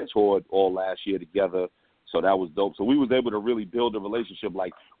last year. Okay. We toured all last year together, so that was dope. So we was able to really build a relationship.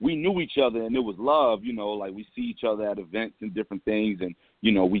 Like, we knew each other, and it was love. Like, we see each other at events and different things, and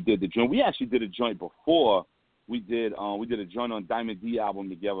we did the joint. We actually did a joint before. We did a joint on Diamond D album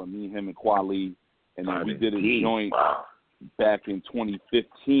together, me and him and Kweli, and then we did a joint back in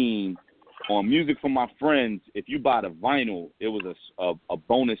 2015. On Music for My Friends, if you buy the vinyl, it was a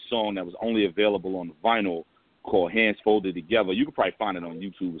bonus song that was only available on the vinyl called Hands Folded Together. You could probably find it on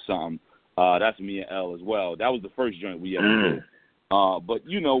YouTube or something. That's me and Elle as well. That was the first joint we ever did. But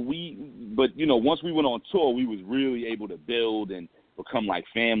once we went on tour, we was really able to build and become like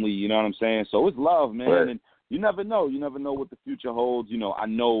family, you know what I'm saying? So it's love, man. Right. And you never know. You never know what the future holds. I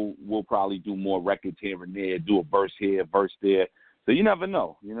know we'll probably do more records here and there, do a verse here, a verse there. So you never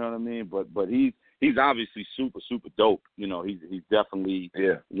know, you know what I mean? But he's obviously super, super dope. He's definitely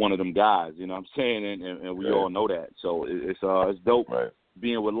one of them guys, you know what I'm saying? And we all know that. So it's dope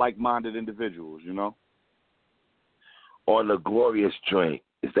being with like-minded individuals, On the Glorious joint,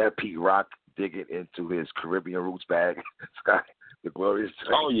 is that Pete Rock digging into his Caribbean roots bag, Sky? The Glorious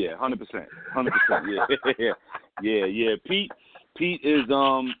joint? Oh, yeah, 100%. 100%, yeah. Pete is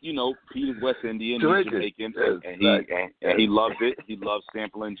Pete is West Indian, he's Jamaican, and he loves it. He loves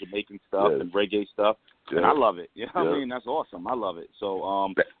sampling Jamaican stuff and reggae stuff, and I love it. You know what I mean? That's awesome. I love it.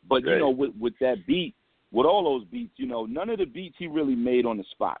 So, but with that beat, with all those beats, none of the beats he really made on the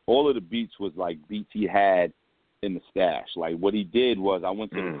spot. All of the beats was like beats he had in the stash. Like, what he did was, I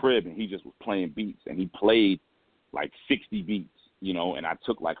went to the crib and he just was playing beats, and he played like 60 beats, and I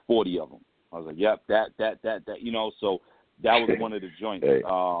took like 40 of them. I was like, yep, that, so. That was one of the joints.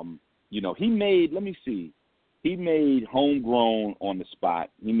 He made, let me see, he made Homegrown on the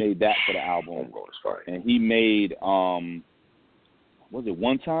spot. He made that for the album. And he made, was it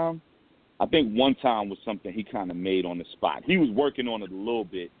One Time? I think One Time was something he kind of made on the spot. He was working on it a little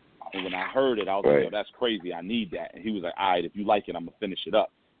bit, and when I heard it, I was like, yo, that's crazy. I need that. And he was like, all right, if you like it, I'm going to finish it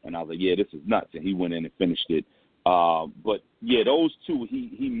up. And I was like, yeah, this is nuts. And he went in and finished it. But, yeah, those two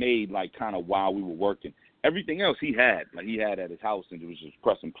he made, like, kind of while we were working. Everything else he had at his house, and it was just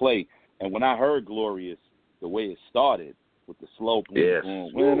press and play. And when I heard Glorious, the way it started with the slow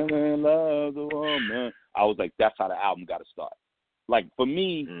boom, when a man loves a woman, I was like, that's how the album got to start. Like, for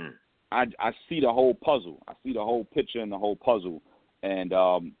me, I see the whole puzzle. I see the whole picture and the whole puzzle. And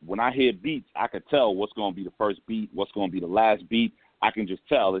when I hear beats, I could tell what's going to be the first beat, what's going to be the last beat. I can just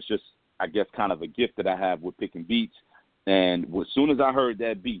tell. It's just, I guess, kind of a gift that I have with picking beats. And as soon as I heard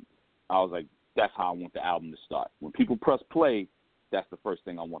that beat, I was like, that's how I want the album to start. When people press play, that's the first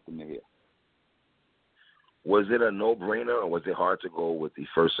thing I want them to hear. Was it a no-brainer, or was it hard to go with the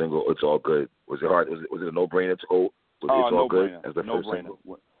first single, It's All Good? Was it hard? Was it a no-brainer to go It's all good brainer. as the No first brainer.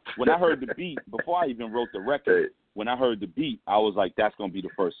 single? When I heard the beat, before I even wrote the record, when I heard the beat, I was like, that's going to be the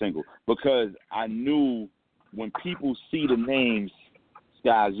first single. Because I knew when people see the names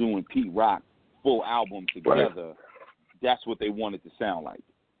skyzoo and Pete Rock full album together, that's what they want it to sound like.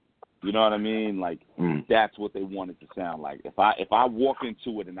 You know what I mean? Like, that's what they want it to sound like. If I walk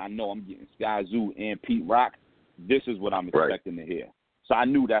into it and I know I'm getting skyzoo and Pete Rock, this is what I'm expecting to hear. So I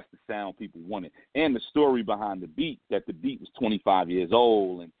knew that's the sound people wanted. And the story behind the beat, that the beat was 25 years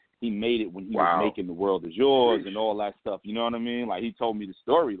old, and he made it when he was making The World Is Yours and all that stuff. You know what I mean? Like, he told me the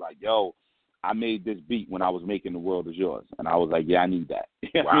story, like, yo, I made this beat when I was making The World Is Yours. And I was like, yeah, I need that. You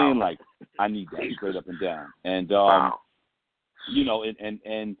know what I mean? Like, I need that straight up and down. And, you know,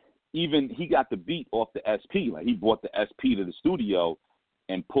 and even he got the beat off the SP. Like, he brought the SP to the studio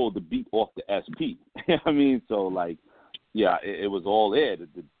and pulled the beat off the SP. You know what I mean? So, like, yeah, it was all there.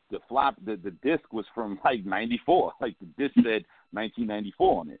 The disc was from, like, 94. Like, the disc said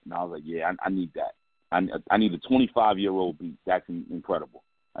 1994 on it. And I was like, yeah, I need that. I need a 25-year-old beat. That's incredible.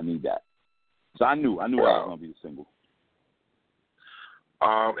 I need that. So I knew that was going to be the single.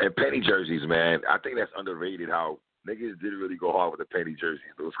 And penny jerseys, man. I think that's underrated how niggas didn't really go hard with the penny jerseys.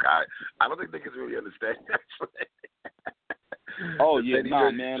 Those guys. I don't think niggas really understand that. Oh, yeah,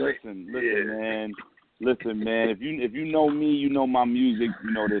 man. Listen, man. If you know me, you know my music.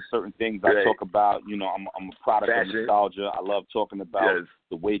 You know there's certain things I talk about. You know, I'm a product of nostalgia. I love talking about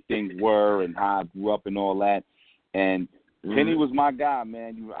the way things were and how I grew up and all that. And Penny was my guy,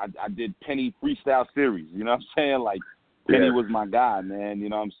 man. I did Penny freestyle series. You know what I'm saying? Like, Penny was my guy, man. You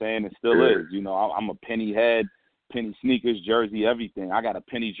know what I'm saying? It still is. You know, I'm a Penny head, Penny sneakers, jersey, everything. I got a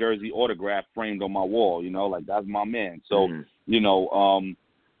Penny jersey autograph framed on my wall. You know, like, that's my man. So, you know,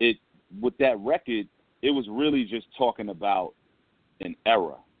 with that record, it was really just talking about an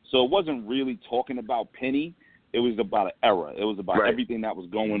era. So it wasn't really talking about Penny. It was about an era. It was about everything that was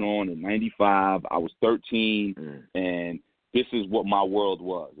going on in 95. I was 13, and this is what my world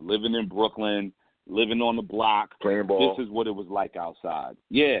was. Living in Brooklyn, living on the block. Playing ball. This is what it was like outside.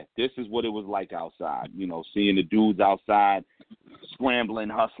 Yeah, this is what it was like outside. You know, seeing the dudes outside, scrambling,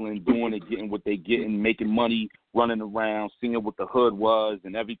 hustling, doing it, getting what they getting, making money, running around, seeing what the hood was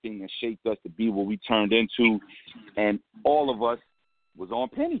and everything that shaped us to be what we turned into. And all of us was on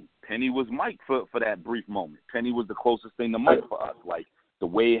Penny. Penny was Mike for that brief moment. Penny was the closest thing to Mike for us. Like, the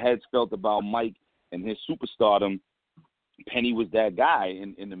way heads felt about Mike and his superstardom, Penny was that guy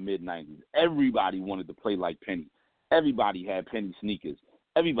in the mid-'90s. Everybody wanted to play like Penny. Everybody had Penny sneakers.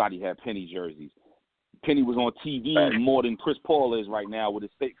 Everybody had Penny jerseys. Penny was on TV more than Chris Paul is right now with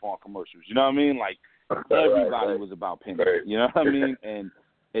his State Farm commercials. You know what I mean? Like, everybody was about Penny. You know what I mean? And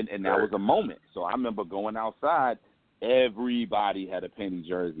that was a moment. So I remember going outside, everybody had a Penny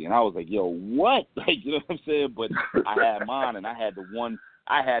jersey. And I was like, yo, what? Like, you know what I'm saying? But I had mine, and I had the one.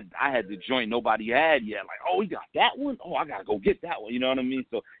 I had the joint nobody had yet. Like, oh, we got that one? Oh, I got to go get that one. You know what I mean?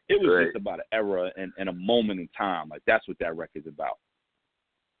 So it was just about an era and a moment in time. Like, that's what that record's about.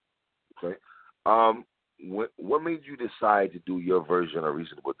 Okay. What made you decide to do your version of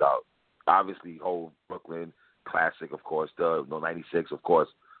Reasonable Doubt? Obviously, whole Brooklyn classic, of course. The 96, of course.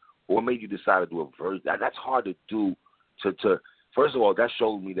 What made you decide to do a version? That's hard to do. To first of all, that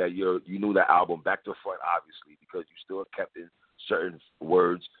showed me that you knew that album back to front, obviously, because you still kept in certain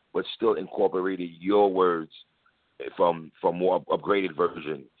words, but still incorporated your words from more upgraded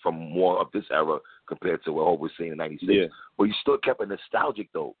version, from more of this era compared to what Hope was saying in 96. Yeah. But you still kept it nostalgic,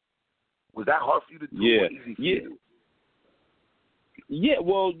 though. Was that hard for you to do? Yeah. Or easy for you to do? Yeah,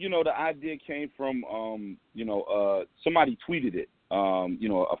 well, you know, the idea came from, somebody tweeted it.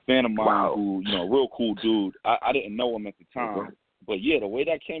 A fan of mine who, real cool dude. I didn't know him at the time. But, yeah, the way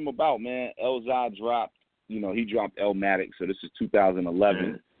that came about, man, Elzai dropped, he dropped Illmatic. So this is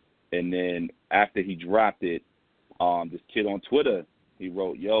 2011. And then after he dropped it, this kid on Twitter, he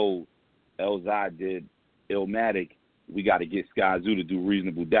wrote, yo, Elzai did Illmatic. We got to get skyzoo to do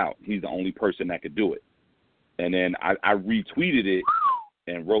Reasonable Doubt. He's the only person that could do it. And then I retweeted it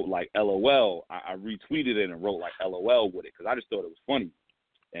and wrote like LOL. I retweeted it and wrote like LOL with it because I just thought it was funny.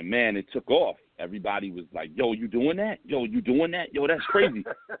 And, man, it took off. Everybody was like, yo, you doing that? Yo, you doing that? Yo, that's crazy.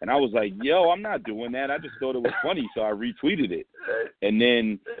 And I was like, yo, I'm not doing that. I just thought it was funny, so I retweeted it. And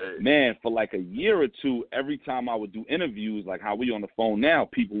then, man, for like a year or two, every time I would do interviews, like how we on the phone now,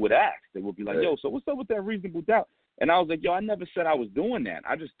 people would ask. They would be like, yo, so what's up with that Reasonable Doubt? And I was like, yo, I never said I was doing that.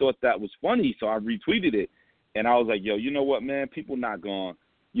 I just thought that was funny, so I retweeted it. And I was like, yo, you know what, man? People not going,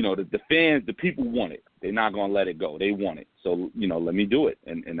 the fans, the people want it. They're not going to let it go. They want it. So, let me do it.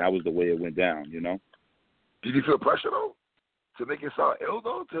 And that was the way it went down, Did you feel pressure, though, to make it sound ill,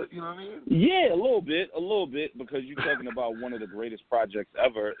 though? You know what I mean? Yeah, a little bit, because you're talking about one of the greatest projects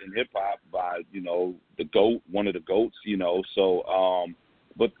ever in hip hop by, the GOAT, one of the GOATs, So,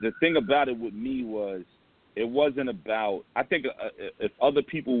 but the thing about it with me was, it wasn't about. I think if other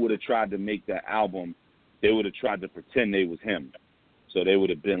people would have tried to make that album, they would have tried to pretend they was him. So they would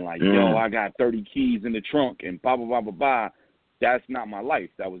have been like, yo, I got 30 keys in the trunk and blah, blah, blah, blah, blah. That's not my life.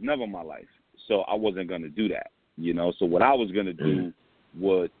 That was never my life. So I wasn't going to do that, So what I was going to do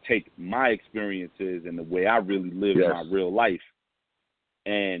was take my experiences and the way I really live my real life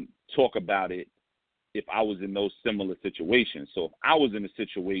and talk about it if I was in those similar situations. So if I was in a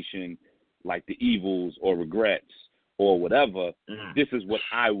situation like the Evils or Regrets or whatever, this is what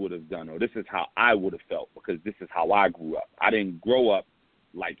I would have done, or this is how I would have felt, because this is how I grew up. I didn't grow up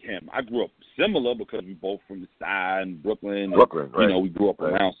like him. I grew up similar because we both from the side in Brooklyn. And, right. We grew up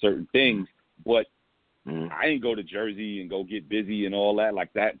around certain things, but I didn't go to Jersey and go get busy and all that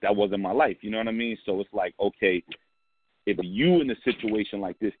like that. That wasn't my life. You know what I mean? So it's like, okay, if you in a situation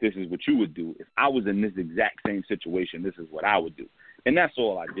like this, this is what you would do. If I was in this exact same situation, this is what I would do. And that's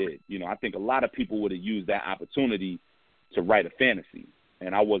all I did. I think a lot of people would have used that opportunity to write a fantasy,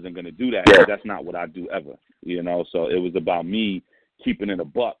 and I wasn't going to do that. Yeah. That's not what I do ever, So it was about me keeping it a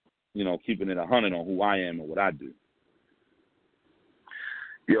buck, keeping it 100 on who I am and what I do.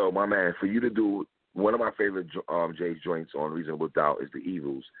 Yo, my man, for you to do one of my favorite Jay's joints on Reasonable Doubt is the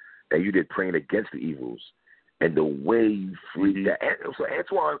Evils, and you did Praying Against the Evils, and the way you freaked that. So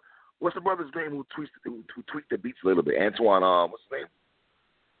Antoine, what's the brother's name who tweaked the beats a little bit? Antoine, what's his name?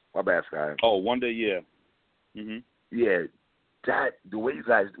 My bad, Sky. Oh, Wonder, yeah. Yeah, the way you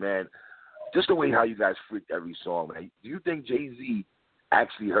guys, man, just the way how you guys freaked every song, man. Do you think Jay-Z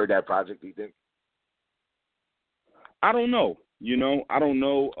actually heard that project, do you think? I don't know. I don't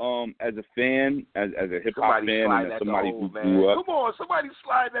know. As a fan, as a hip hop fan, and as somebody who grew up. Come on, somebody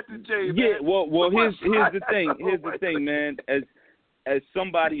slide at the Jay, man. Yeah, well, here's the thing. Here's the thing, man. As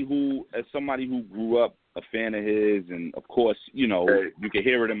somebody who grew up a fan of his, and of course, you can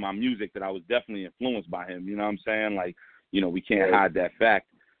hear it in my music that I was definitely influenced by him. You know what I'm saying? Like, we can't hide that fact.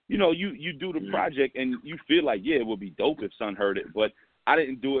 You do the project and you feel like, yeah, it would be dope if Son heard it, but I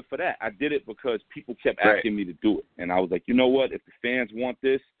didn't do it for that. I did it because people kept asking me to do it. And I was like, you know what? If the fans want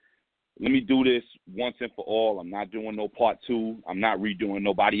this, let me do this once and for all. I'm not doing no part 2. I'm not redoing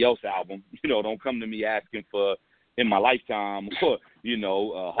nobody else's album. Don't come to me asking for In My Lifetime or,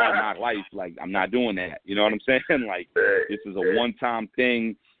 Hard Knock Life. Like, I'm not doing that. You know what I'm saying? Like, this is a one-time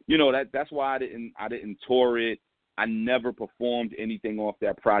thing. That's why I didn't tour it. I never performed anything off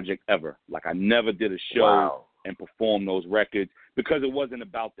that project ever. Like, I never did a show and performed those records because it wasn't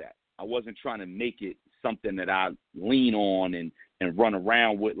about that. I wasn't trying to make it something that I lean on and run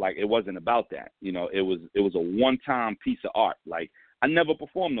around with. Like, it wasn't about that. It was a one-time piece of art. Like, I never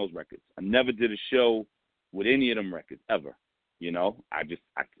performed those records. I never did a show with any of them records ever. I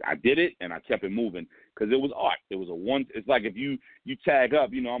did it and I kept it moving because it was art. It was it's like if you tag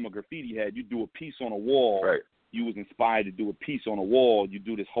up, I'm a graffiti head, you do a piece on a wall. Right. You was inspired to do a piece on a wall. You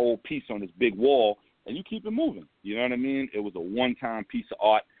do this whole piece on this big wall and you keep it moving. You know what I mean? It was a one-time piece of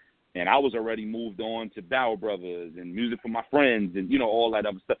art. And I was already moved on to Bower Brothers and Music for My Friends and, all that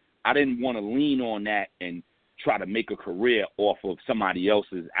other stuff. I didn't want to lean on that and try to make a career off of somebody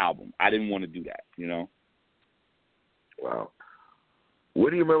else's album. I didn't want to do that, Wow.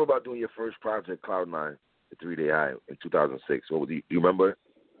 What do you remember about doing your first project, Cloud9, the 3-Day High, in 2006? What do you remember?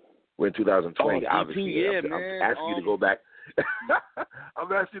 We're in 2020, obviously. Yeah, I'm man. asking you to go back.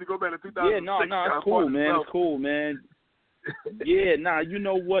 I'm asking you to go back to 2006. Yeah, no, it's cool, man. It's cool, man. Yeah, you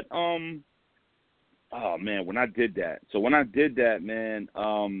know what? Oh man, when I did that, man,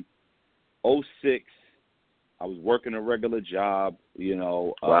 06, I was working a regular job, and I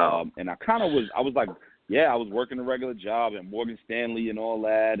was like, I was working a regular job at Morgan Stanley and all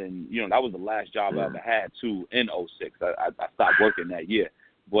that, and that was the last job I ever had too in 06. I stopped working that year,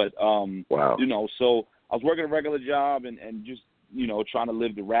 but so I was working a regular job and just trying to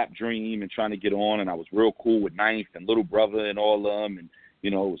live the rap dream and trying to get on, and I was real cool with Ninth and Little Brother and all of them, and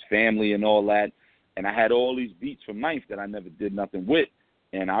it was family and all that, and I had all these beats from Ninth that I never did nothing with,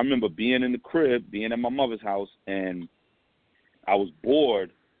 and I remember being in the crib, being at my mother's house, and I was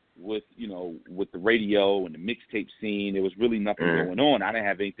bored with the radio and the mixtape scene. There was really nothing going on. I didn't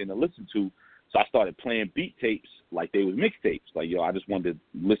have anything to listen to, so I started playing beat tapes like they was mixtapes. Like, I just wanted to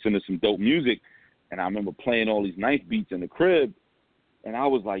listen to some dope music, and I remember playing all these Ninth beats in the crib, and I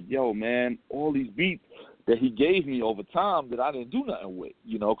was like, yo, man, all these beats that he gave me over time that I didn't do nothing with,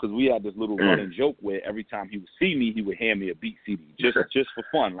 because we had this little running joke where every time he would see me, he would hand me a beat CD just for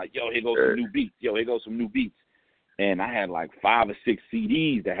fun. Like, yo, here goes some new beats. Yo, here goes some new beats. and I had like 5 or 6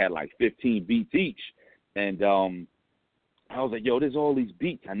 CDs that had like 15 beats each. And I was like, yo, there's all these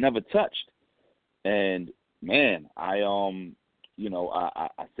beats I never touched. And, man, I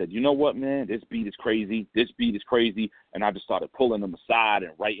said, you know what, man, this beat is crazy. This beat is crazy. And I just started pulling them aside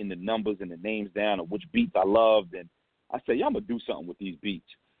and writing the numbers and the names down of which beats I loved. And I said, yeah, I'm going to do something with these beats.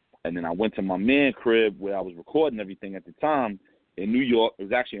 And then I went to my man crib where I was recording everything at the time in New York. It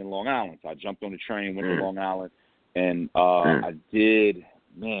was actually in Long Island. So I jumped on the train, went to Long Island, and I did,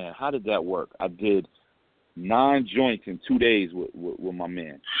 man, how did that work? I did 9 joints in 2 days with my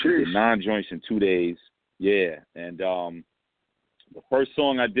man. I did 9 joints in 2 days. Yeah. And the first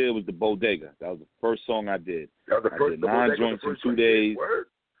song I did was the Bodega. That was the first song I did. That was the first, I did 9 joints in 2 days.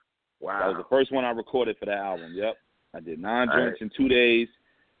 Wow. That was the first one I recorded for that album. Yep. I did 9 joints in 2 days.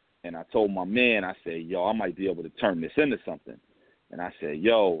 And I told my man, I said, yo, I might be able to turn this into something. And I said,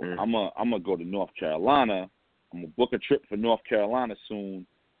 yo, I'm gonna go to North Carolina. I'm going to book a trip for North Carolina soon,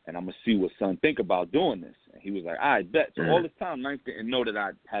 and I'm going to see what son think about doing this. And he was like, I bet. So all this time, Ninth didn't know that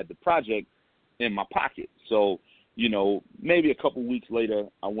I had the project in my pocket. So, you know, maybe a couple weeks later,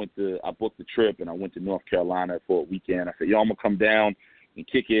 I booked the trip, and I went to North Carolina for a weekend. I said, yo, I'm going to come down and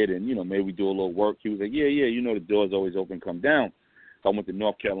kick it, and, you know, maybe we do a little work. He was like, yeah, you know the door's always open, come down. So I went to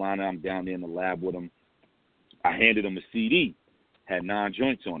North Carolina. I'm down there in the lab with him. I handed him a CD, had 9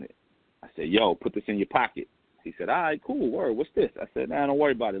 joints on it. I said, yo, put this in your pocket. He said, all right, cool, word, what's this? I said, nah, don't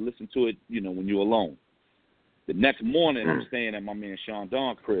worry about it. Listen to it, you know, when you're alone. The next morning, I'm staying at my man Sean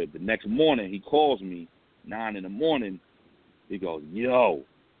Don's crib. The next morning, he calls me, 9 in the morning. He goes, yo,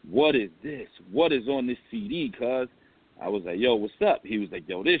 what is this? What is on this CD, cuz? I was like, yo, what's up? He was like,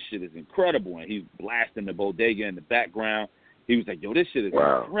 yo, this shit is incredible. And he's blasting the Bodega in the background. He was like, yo, this shit is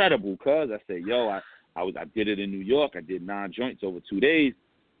incredible, cuz. I said, yo, I did it in New York. I did 9 joints over 2 days.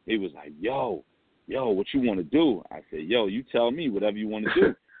 He was like, yo, what you want to do? I said, yo, you tell me whatever you want to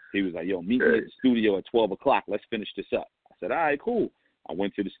do. He was like, yo, meet me at the studio at 12 o'clock. Let's finish this up. I said, all right, cool. I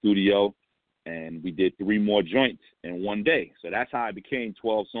went to the studio, and we did 3 more joints in 1 day. So that's how I became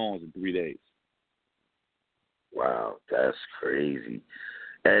 12 songs in 3 days. Wow, that's crazy.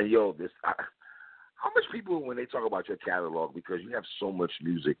 And, yo, how much people, when they talk about your catalog, because you have so much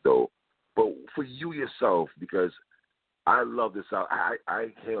music, though, but for you yourself, because I love this, I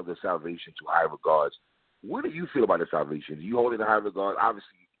hail the Salvation to high regards. What do you feel about the Salvation? Do you hold it in high regard? Obviously,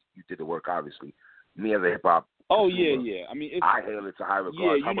 you did the work, obviously. Me as a hip-hop consumer, yeah. I mean, I hail it to high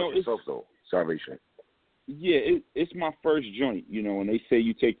regard. How about yourself, though, Salvation? Yeah, it's my first joint, you know, and they say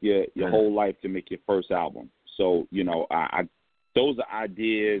you take your whole life to make your first album. So, you know, I those are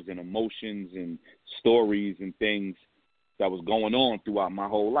ideas and emotions and stories and things that was going on throughout my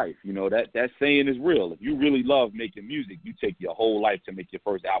whole life. You know, that saying is real. If you really love making music, you take your whole life to make your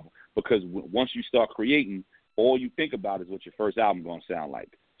first album, because once you start creating, all you think about is what your first album going to sound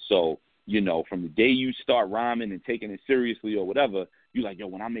like. So, you know, from the day you start rhyming and taking it seriously or whatever, you're like, yo,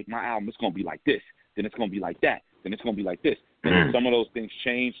 when I make my album, it's going to be like this. Then it's going to be like that. Then it's going to be like this. And some of those things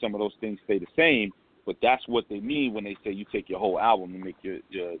change. Some of those things stay the same. But that's what they mean when they say you take your whole album and make you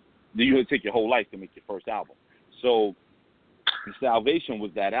take your whole life to make your first album. So the Salvation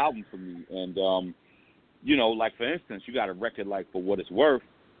was that album for me. And, you know, like, for instance, you got a record like For What It's Worth,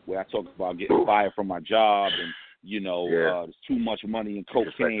 where I talk about getting fired from my job and, you know, there's too much money in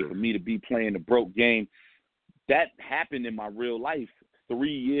cocaine for me to be playing the broke game. That happened in my real life 3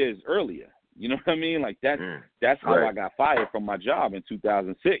 years earlier. You know what I mean? Like, that's how I got fired from my job in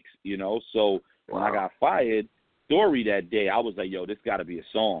 2006, you know? So when I got fired, story that day, I was like, yo, this got to be a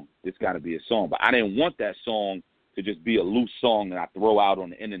song. This got to be a song. But I didn't want that song to just be a loose song that I throw out on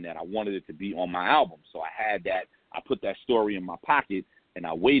the internet. I wanted it to be on my album. So I had that. I put that story in my pocket, and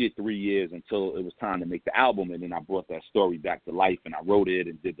I waited 3 years until it was time to make the album, and then I brought that story back to life, and I wrote it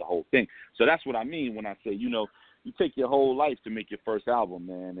and did the whole thing. So that's what I mean when I say, you know, you take your whole life to make your first album,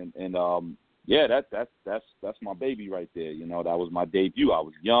 man. And yeah, that's my baby right there. You know, that was my debut. I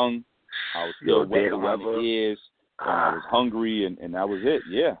was young. I was still wet behind the ears. I was hungry, and that was it.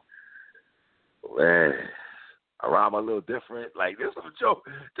 Yeah. Man, around a little different. Like, there's some joke.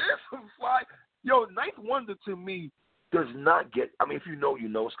 There's some fly. Yo, Ninth Wonder to me does not get. I mean, if you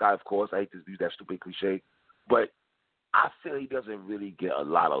know Sky, of course. I hate to use that stupid cliche, but I feel he doesn't really get a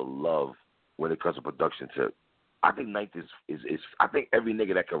lot of love when it comes to production. I think Ninth is. I think every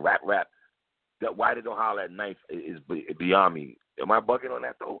nigga that can rap. That why they don't holler at Ninth is beyond me. Am I bugging on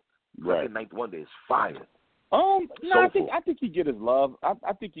that though? Right. I think Ninth Wonder is fire. No, I think he get his love.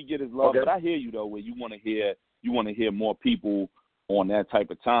 I think he get his love, but I hear you though, where you want to hear more people on that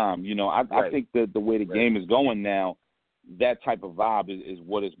type of time. You know, I think that the way the game is going now, that type of vibe is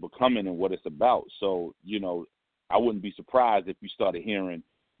what it's becoming and what it's about. So, you know, I wouldn't be surprised if you started hearing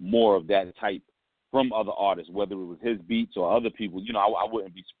more of that type from other artists, whether it was his beats or other people. You know, I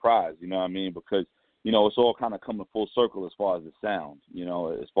wouldn't be surprised, you know what I mean? Because, you know, it's all kind of coming full circle as far as the sound. You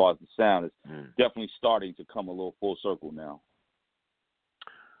know, as far as the sound, it's definitely starting to come a little full circle now.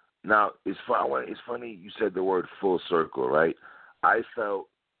 Now, it's funny you said the word full circle, right? I felt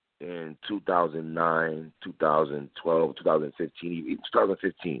in 2009, 2012, 2015, even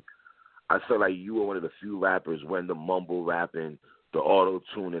 2015, I felt like you were one of the few rappers when the mumble rapping, the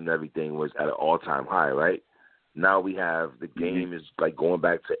auto-tune and everything was at an all-time high, right? Now we have the game is like going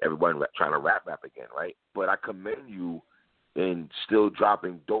back to everyone trying to rap again, right? But I commend you in still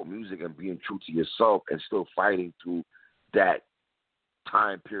dropping dope music and being true to yourself and still fighting through that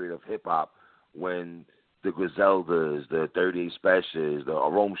time period of hip-hop when the Griseldas, the 38 Specials, the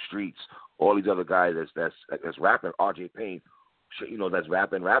Rome Streets, all these other guys that's rapping, RJ Payne, you know, that's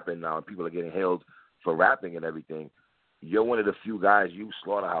rapping now, and people are getting hailed for rapping and everything. You're one of the few guys, you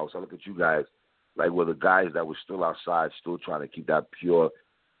Slaughterhouse, I look at you guys, like were the guys that were still outside, still trying to keep that pure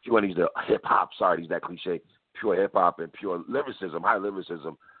the hip-hop, sorry, that cliche, pure hip-hop and pure lyricism, high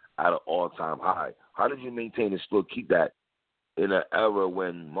lyricism at an all-time high. How did you maintain and still keep that in an era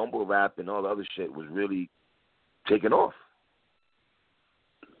when mumble rap and all the other shit was really taking off?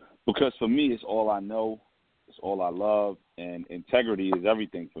 Because for me, it's all I know, it's all I love, and integrity is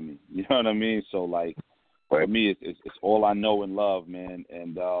everything for me. You know what I mean? So, like, for me, it's all I know and love, man.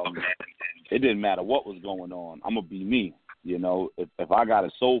 And it didn't matter what was going on. I'm going to be me. You know, if I got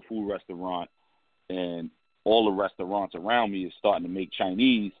a soul food restaurant and all the restaurants around me is starting to make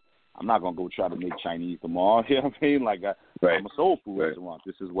Chinese, I'm not going to go try to make Chinese tomorrow. You know what I mean? Like, I'm a soul food restaurant.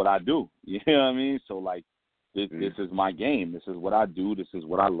 This is what I do. You know what I mean? So, like, this is my game. This is what I do. This is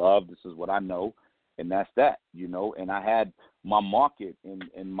what I love. This is what I know. And that's that, you know. And I had my market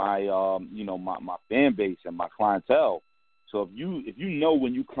and my, you know, my fan base and my clientele. So if you know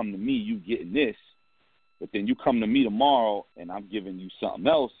when you come to me, you getting this, but then you come to me tomorrow and I'm giving you something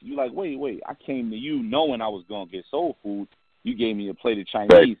else, you like, wait, I came to you knowing I was going to get soul food. You gave me a plate of Chinese.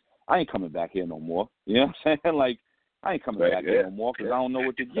 Right. I ain't coming back here no more. You know what I'm saying? Like, I ain't coming back here no more because I don't know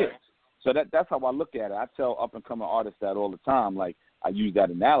what to get. So that's how I look at it. I tell up-and-coming artists that all the time. Like, I use that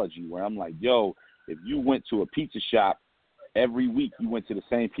analogy where I'm like, yo, if you went to a pizza shop every week, you went to the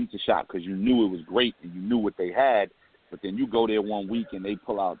same pizza shop because you knew it was great and you knew what they had, but then you go there one week and they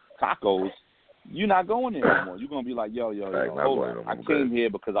pull out tacos, you're not going there anymore. You're going to be like, yo, hold on. I came here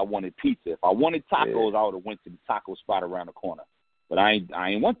because I wanted pizza. If I wanted tacos, I would have went to the taco spot around the corner. But I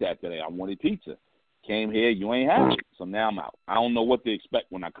ain't want that today. I wanted pizza. Came here, you ain't have it. So now I'm out. I don't know what to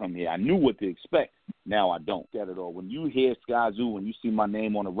expect when I come here. I knew what to expect. Now I don't get it all. When you hear skyzoo, when you see my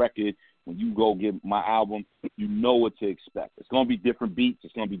name on a record, when you go get my album, you know what to expect. It's going to be different beats.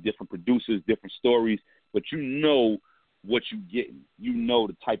 It's going to be different producers, different stories, but you know what you're getting. You know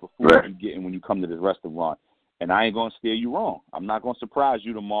the type of food you're getting when you come to this restaurant. And I ain't going to steer you wrong. I'm not going to surprise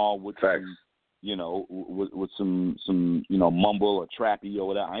you tomorrow with some, you know, with some you know, mumble or trappy or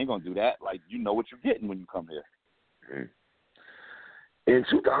whatever. I ain't going to do that. Like, you know what you're getting when you come here. In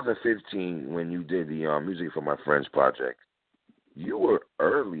 2015, when you did the Music for My Friends project, you were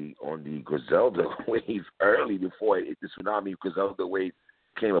early on the Griselda wave, early before the tsunami Griselda wave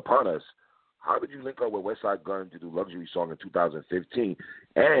came upon us. How did you link up with Westside Gunn to do Luxury Song in 2015?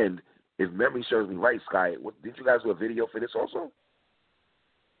 And if memory serves me right, Sky, did you guys do a video for this also?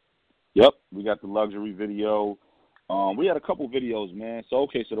 Yep, we got the Luxury video. We had a couple videos, man. So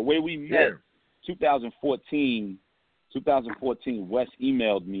the way we met, 2014, Wes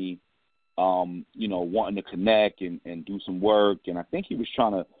emailed me, you know, wanting to connect and do some work. And I think he was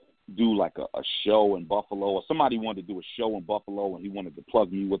trying to do like a show in Buffalo, or somebody wanted to do a show in Buffalo and he wanted to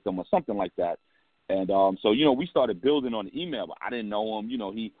plug me with them or something like that. And so, you know, we started building on the email, but I didn't know him. You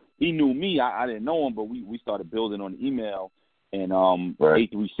know, he knew me. I didn't know him, but we started building on the email. And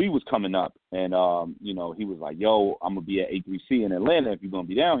A3C was coming up. And, you know, he was like, yo, I'm going to be at A3C in Atlanta if you're going to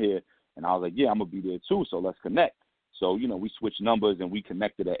be down here. And I was like, yeah, I'm going to be there too, so let's connect. So, you know, we switched numbers and we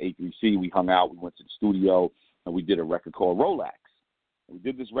connected at A3C. We hung out. We went to the studio and we did a record called Rolex. We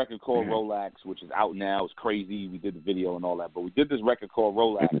did this record called Rolex, which is out now. It's crazy. We did the video and all that. But we did this record called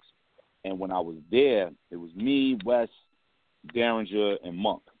Rolex. And when I was there, it was me, Wes, Derringer, and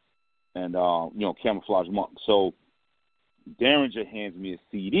Monk. And, you know, Camouflage Monk. So Derringer hands me a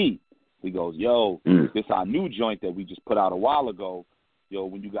CD. He goes, yo, this our new joint that we just put out a while ago. Yo,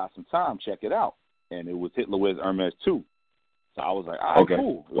 when you got some time, check it out. And it was Hitler Wears Hermes 2. So I was like, all right,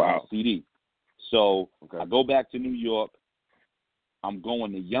 cool. Wow. CD. So I go back to New York. I'm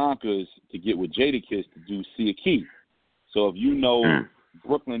going to Yonkers to get with Jadakiss to do See a Key. So if you know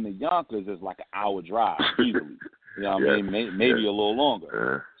Brooklyn to Yonkers is like an hour drive easily. You know what I mean? Maybe a little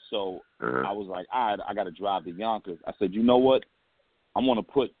longer. So I was like, all right, I got to drive to Yonkers. I said, you know what? I'm gonna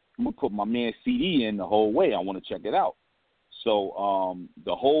put my man's CD in the whole way. I want to check it out. So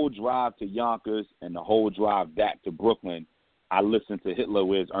the whole drive to Yonkers and the whole drive back to Brooklyn, I listened to Hitler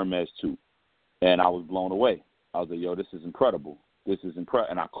Wears Hermes 2, and I was blown away. I was like, yo, this is incredible. This is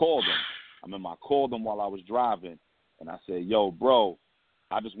incredible. And I called him. I remember I called him while I was driving, and I said, yo, bro,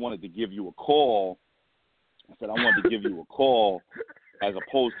 I just wanted to give you a call. I said, I wanted to give you a call as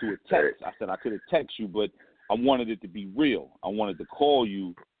opposed to a text. I said, I could have texted you, but I wanted it to be real. I wanted to call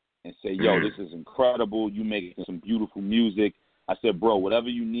you and say, yo, this is incredible. You making some beautiful music. I said, bro, whatever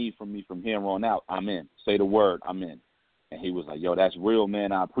you need from me from here on out, I'm in. Say the word, I'm in. And he was like, yo, that's real,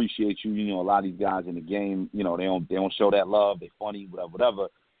 man. I appreciate you. You know, a lot of these guys in the game, you know, they don't show that love. They funny, whatever.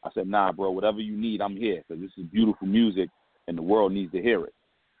 I said, nah, bro, whatever you need, I'm here. Because this is beautiful music, and the world needs to hear it.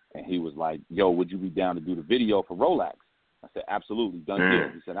 And he was like, yo, would you be down to do the video for Rolex? I said, absolutely, done deal.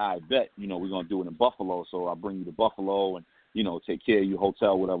 He said, I bet, you know, we're going to do it in Buffalo, so I'll bring you to Buffalo and, you know, take care of your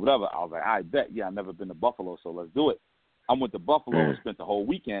hotel, whatever. I was like, I bet, yeah, I've never been to Buffalo, so let's do it. I went to Buffalo and spent the whole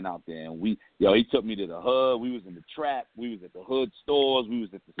weekend out there, and he took me to the hood. We was in the trap. We was at the hood stores. We was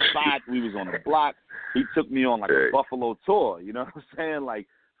at the spot. We was on the block. He took me on like a Buffalo tour, you know what I'm saying, like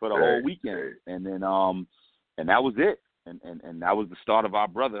for the whole weekend. And then and that was it. And that was the start of our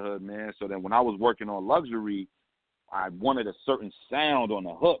brotherhood, man. So then when I was working on Luxury, I wanted a certain sound on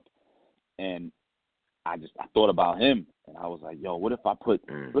the hook, and I thought about him, and I was like, yo, what if I put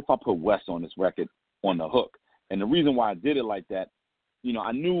Wes on this record on the hook? And the reason why I did it like that, you know,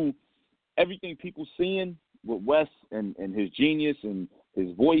 I knew everything people seeing with Wes and his genius and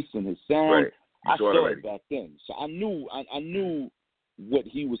his voice and his sound. Right. I saw it back then, so I knew what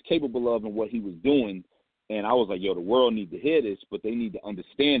he was capable of and what he was doing. And I was like, yo, the world needs to hear this, but they need to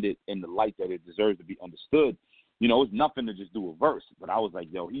understand it in the light that it deserves to be understood. You know, it's nothing to just do a verse, but I was like,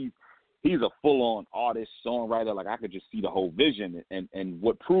 yo, he's a full-on artist, songwriter. Like, I could just see the whole vision. And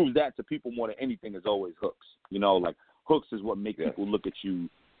what proves that to people more than anything is always hooks. You know, like, hooks is what make people look at you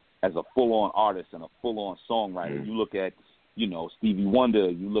as a full-on artist and a full-on songwriter. You look at, you know, Stevie Wonder.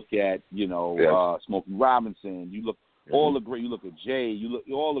 You look at, you know, Smokey Robinson. You look all the great. You look at Jay. You look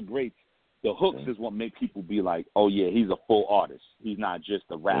all the greats. The hooks is what make people be like, oh, yeah, he's a full artist. He's not just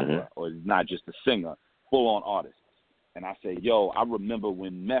a rapper or he's not just a singer, full-on artist. And I said, yo, I remember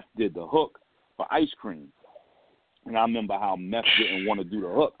when Meth did the hook for Ice Cream. And I remember how Meth didn't want to do the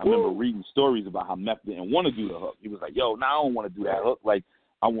hook. I remember reading stories about how Meth didn't want to do the hook. He was like, yo, I don't want to do that hook. Like,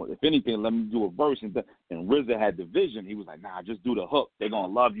 if anything, let me do a verse. And RZA had the vision. He was like, nah, just do the hook. They're going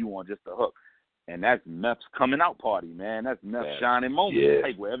to love you on just the hook. And that's Meth's coming out party, man. That's Meth's shining moment,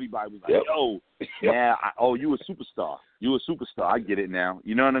 like, where everybody was like, yo, man, you a superstar. You a superstar. I get it now.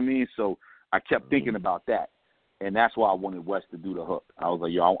 You know what I mean? So I kept thinking about that. And that's why I wanted Wes to do the hook. I was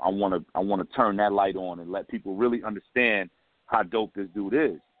like, yo, I want to turn that light on and let people really understand how dope this dude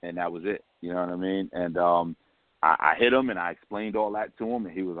is. And that was it. You know what I mean? And I hit him and I explained all that to him,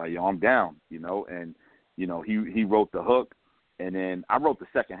 and he was like, yo, I'm down. You know, and you know, he wrote the hook, and then I wrote the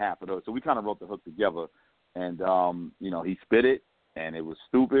second half of it. So we kind of wrote the hook together, and you know, he spit it, and it was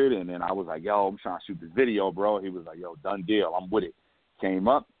stupid. And then I was like, yo, I'm trying to shoot this video, bro. He was like, yo, done deal. I'm with it. Came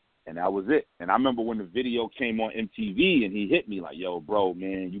up. And that was it. And I remember when the video came on MTV, and he hit me like, yo, bro,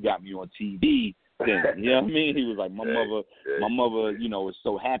 man, you got me on TV then. You know what I mean? He was like, my mother, you know, is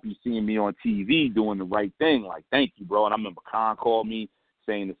so happy seeing me on TV doing the right thing. Like, thank you, bro. And I remember Con called me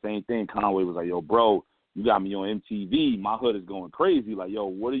saying the same thing. Conway was like, yo, bro, you got me on MTV. My hood is going crazy. Like, yo,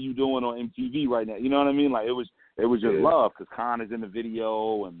 what are you doing on MTV right now? You know what I mean? Like, it was just love, because Con is in the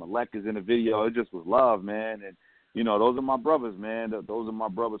video and Malek is in the video. It just was love, man. And you know, those are my brothers, man. Those are my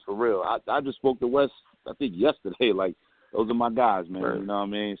brothers for real. I just spoke to Wes, I think, yesterday. Like, those are my guys, man. Right. You know what I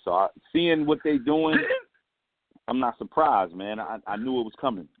mean? So seeing what they doing, I'm not surprised, man. I knew it was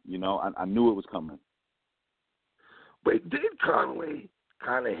coming. You know, I knew it was coming. But did Conway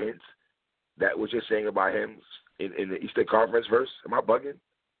kind of hint that what you're saying about him in the Eastern Conference verse? Am I bugging?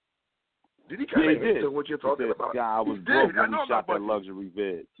 Did he kind of hint to what you're talking about? Sky was broke when he shot that luxury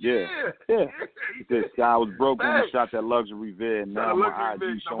vid. Yeah. He said Sky was broke when he shot that luxury vid. Now my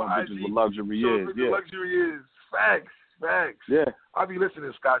IG showing bitches what luxury is. Yeah. Luxury is. Facts. Yeah. I'll be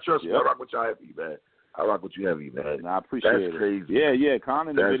listening, Scott. Trust me. I rock with you heavy, man. And I appreciate it. That's crazy. Yeah. Con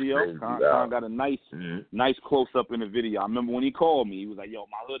in the video. Crazy, Con got a nice close up in the video. I remember when he called me, he was like, yo,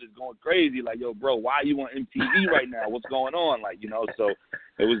 my hood is going crazy. Like, yo, bro, why are you on MTV right now? What's going on? Like, you know, so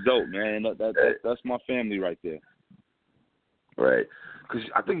it was dope, man. That's my family right there. Right. Because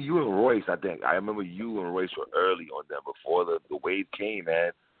I think you and Royce, I remember you and Royce were early on them before the wave came,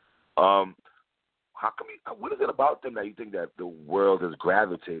 man. How come? What is it about them that you think that the world has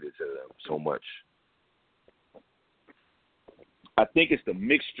gravitated to them so much? I think it's the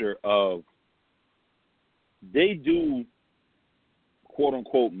mixture of they do quote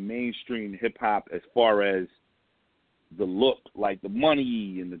unquote mainstream hip hop as far as the look, like the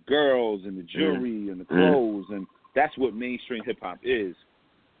money and the girls and the jewelry and the clothes, and that's what mainstream hip hop is.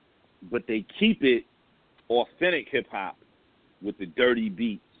 But they keep it authentic hip hop with the dirty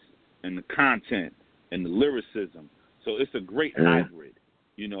beats and the content and the lyricism. So it's a great hybrid.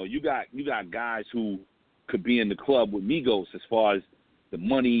 You know, you got guys who could be in the club with Migos as far as the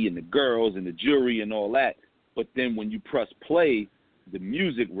money and the girls and the jewelry and all that. But then when you press play, the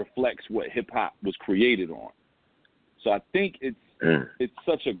music reflects what hip hop was created on. So I think it's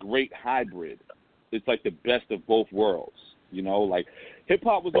such a great hybrid. It's like the best of both worlds. You know, like hip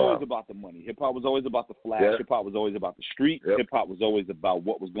hop was always about the money. Hip hop was always about the flash. Hip hop was always about the street. Hip hop was always about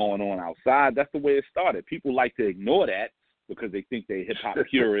what was going on outside. That's the way it started. People like to ignore that because they think they're hip hop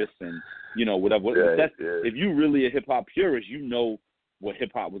purists and, you know, whatever. If you really a hip hop purist, you know what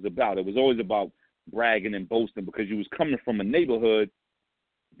hip hop was about. It was always about bragging and boasting because you was coming from a neighborhood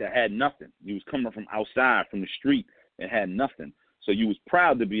that had nothing. You was coming from outside, from the street, and had nothing. So you was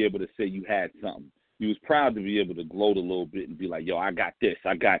proud to be able to say you had something. You was proud to be able to gloat a little bit and be like, yo, I got this.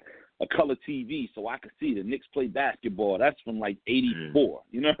 I got a color TV so I could see the Knicks play basketball. That's from like 84.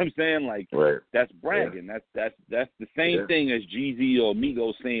 You know what I'm saying? Like, that's bragging. That's the same thing as Jeezy or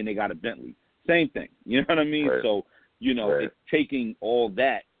Migos saying they got a Bentley. Same thing. You know what I mean? So, you know, it's taking all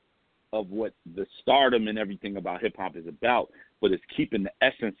that of what the stardom and everything about hip-hop is about, but it's keeping the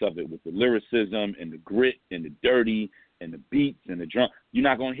essence of it with the lyricism and the grit and the dirty and the beats and the drum. You're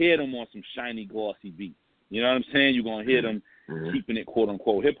not going to hear them on some shiny, glossy beats. You know what I'm saying? You're going to hear them keeping it,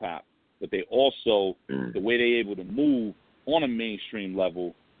 quote-unquote, hip-hop. But they also, the way they're able to move on a mainstream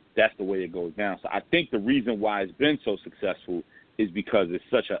level, that's the way it goes down. So I think the reason why it's been so successful is because it's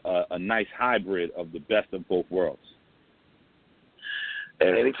such a nice hybrid of the best of both worlds.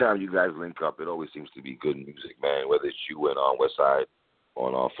 And anytime you guys link up, it always seems to be good music, man, whether it's you and Westside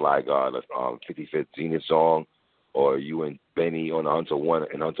on Fly God, 55th Zenith song, or you and Benny on Hunter 1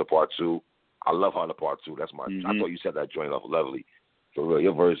 and Hunter Part 2. I love Hunter Part 2. That's my. I thought you said that joint off lovely. For real,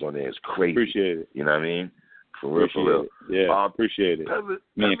 your verse on there is crazy. Appreciate it. You know what I mean? For real, for real. Yeah, appreciate it.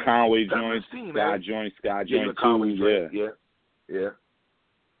 Me and Conway joints, Sky joint too. Yeah.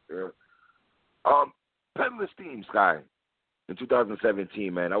 Peddler's Theme, Sky, in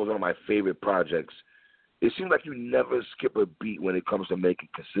 2017, man, that was one of my favorite projects. It seems like you never skip a beat when it comes to making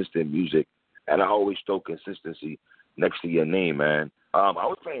consistent music, and I always throw consistency next to your name, man. I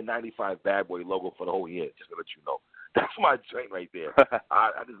was playing 95 Bad Boy logo for the whole year, just to let you know. That's my joint right there.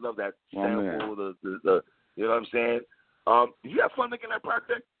 I just love that sample, the you know what I'm saying? Did you have fun making that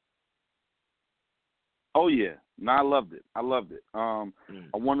project? Oh, yeah. No, I loved it. I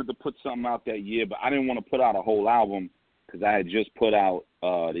wanted to put something out that year, but I didn't want to put out a whole album because I had just put out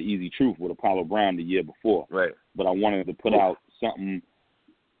The Easy Truth with Apollo Brown the year before. Right. But I wanted to put out something,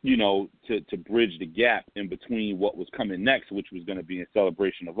 you know, to bridge the gap in between what was coming next, which was going to be in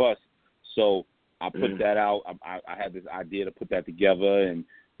celebration of us. So I put that out. I had this idea to put that together and,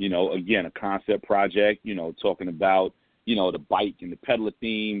 you know, again, a concept project, you know, talking about, you know, the bike and the peddler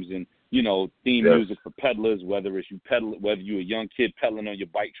themes and, you know, theme music for peddlers, whether it's whether you're a young kid pedaling on your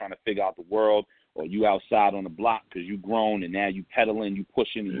bike trying to figure out the world, or you outside on the block because you grown and now you pedaling, you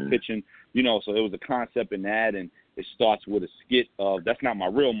pushing, and you pitching, you know. So it was a concept in that, and it starts with a skit of, that's not my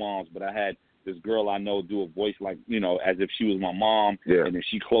real mom's, but I had this girl I know do a voice like, you know, as if she was my mom, and then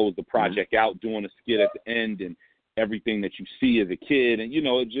she closed the project out doing a skit at the end and everything that you see as a kid, and, you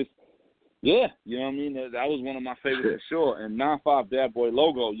know, it just, you know what I mean? That was one of my favorites for sure. And 95 Bad Boy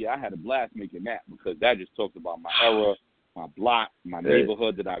logo, I had a blast making that because that just talked about my era, my block, my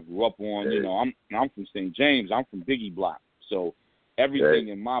neighborhood that I grew up on. You know, I'm from St. James. I'm from Biggie Block. So everything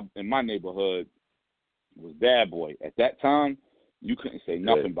in my neighborhood was Bad Boy. At that time, you couldn't say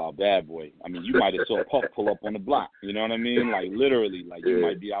nothing about Bad Boy. I mean, you might have saw Puff pull up on the block. You know what I mean? Like, literally, like, you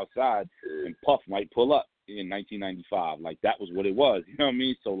might be outside and Puff might pull up in 1995. Like, that was what it was. You know what I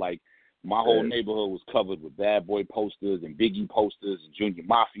mean? So, like, my whole neighborhood was covered with Bad Boy posters and Biggie posters and Junior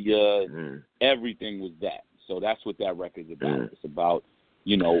Mafia. And everything was that. So that's what that record's about. It's about,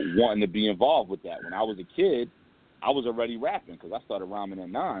 you know, wanting to be involved with that. When I was a kid, I was already rapping because I started rhyming at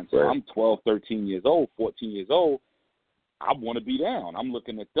 9. So I'm 12, 13 years old, 14 years old. I want to be down. I'm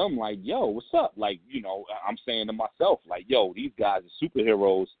looking at them like, yo, what's up? Like, you know, I'm saying to myself, like, yo, these guys are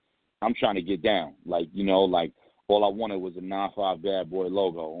superheroes. I'm trying to get down. Like, you know, like, all I wanted was a 95 Bad Boy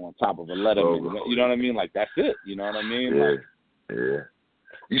logo on top of a Letterman. You know what I mean? Like, that's it. You know what I mean?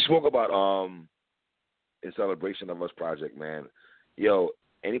 You spoke about in celebration of us project, man. Yo,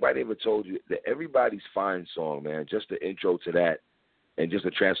 anybody ever told you that Everybody's Fine song, man, just the intro to that and just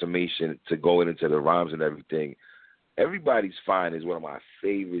the transformation to going into the rhymes and everything. Everybody's Fine is one of my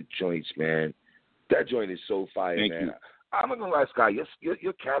favorite joints, man. That joint is so fire, Thank man. you. I'm not going to lie, Sky,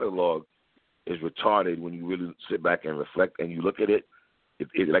 your catalog is retarded when you really sit back and reflect and you look at it.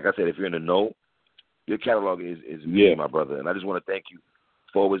 Like I said, if you're in the know, your catalog is amazing, my brother. And I just want to thank you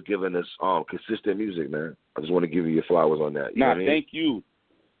for always giving us consistent music, man. I just want to give you your flowers on that. You know what I mean? Thank you.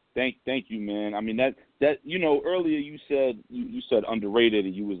 Thank you, man. I mean that you know, earlier you said underrated,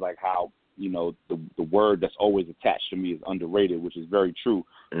 and you was like how, you know, the word that's always attached to me is underrated, which is very true.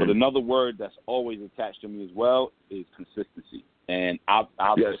 Mm-hmm. But another word that's always attached to me as well is consistency. And I'll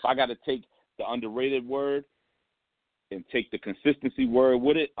if I got to take the underrated word and take the consistency word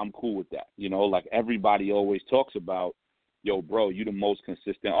with it, I'm cool with that. You know, like everybody always talks about, yo, bro, you the most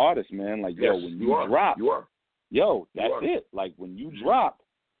consistent artist, man. Like, yo, when you drop, yo, that's it. Like, when you drop,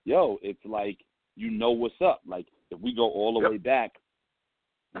 yo, it's like, you know what's up. Like, if we go all the way back,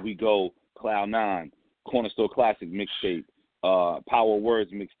 we go Cloud 9, Corner Store Classic mixtape, Power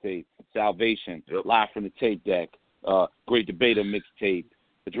Words mixtape, Salvation, Live from the Tape Deck, Great Debater mixtape,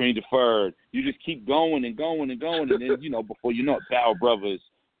 The Dream Deferred. You just keep going and going and going, and then, you know, before you know it, Barrel Brothers.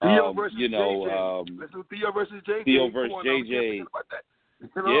 Theo versus you know, JJ. Let's do Theo versus JJ. Theo versus JJ. You know what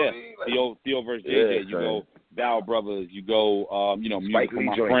I mean? Like, Theo versus JJ. You go Barrel Brothers. You go, you know, Music for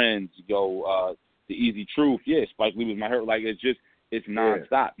My Friends. You go The Easy Truth. Yeah, Spike Lee was my hero. Like, it's nonstop.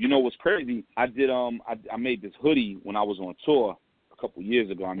 Yeah. You know what's crazy? I did I made this hoodie when I was on tour a couple years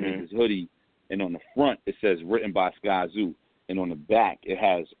ago. I made this hoodie, and on the front it says written by skyzoo, and on the back it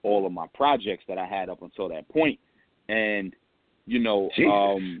has all of my projects that I had up until that point. And you know,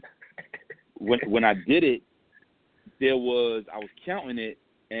 when I did it, I was counting it,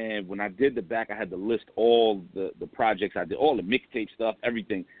 and when I did the back, I had to list all the projects I did, all the mixtape stuff,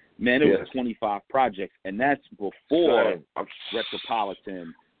 everything. Man, it was 25 projects, and that's before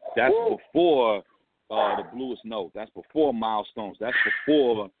Retropolitan. That's before The Bluest Note. That's before Milestones. That's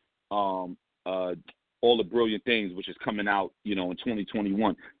before All the Brilliant Things, which is coming out, you know, in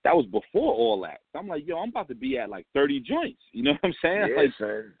 2021. That was before all that. I'm like, yo, I'm about to be at like 30 joints. You know what I'm saying? Yeah, like,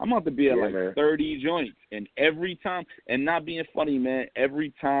 son. I'm about to be at 30 joints. And every time, and not being funny, man,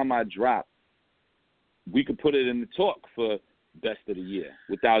 every time I drop, we could put it in the talk for Best of the Year,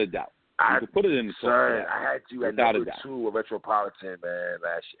 without a doubt. We could put it in the talk. Son, I had you at number 2 with Retropolitan, man.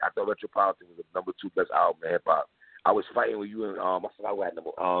 I thought Retropolitan was the number 2 best album in hip-hop. I was fighting with you and I forgot what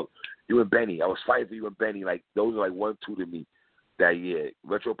number. You and Benny. I was fighting for you and Benny. Like, those are like 1-2 to me that year.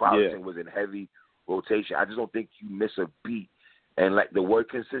 Retropolitan was in heavy rotation. I just don't think you miss a beat. And like the word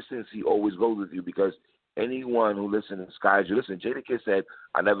consistency always goes with you, because anyone who listens to skyzoo, listen, Jadakiss said,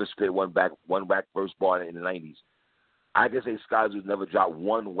 I never spit one whack verse bar in the 90s. I can say skyzoo never dropped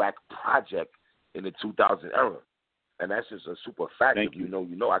one whack project in the 2000 era. And that's just a super fact. If you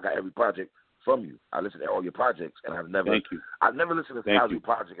know, I got every project from you. I listen to all your projects, and I've never listened to skyzoo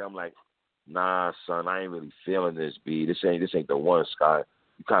project. I'm like, nah, son, I ain't really feeling this, B. This ain't the one, Sky.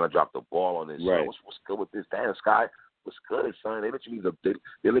 You kind of dropped the ball on this. Right. Son. What's good with this? Damn, Sky, what's good, son? They let you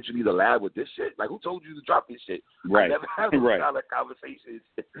leave the lab with this shit. Like, who told you to drop this shit? Right. I never had those kind of conversations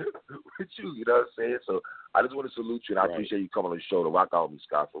with you. You know what I'm saying? So I just want to salute you, and I appreciate you coming on the show to rock out with me,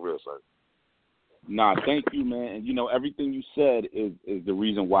 Sky, for real, son. Nah, thank you, man. And, you know, everything you said is the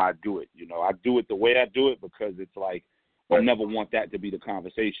reason why I do it. You know, I do it the way I do it because it's like, I never want that to be the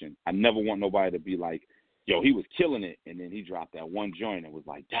conversation. I never want nobody to be like, yo, he was killing it, and then he dropped that one joint and was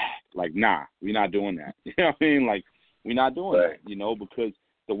like, that. Like, nah, we're not doing that. You know what I mean? Like, we're not doing that, you know, because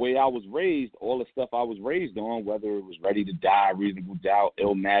the way I was raised, all the stuff I was raised on, whether it was Ready to Die, Reasonable Doubt,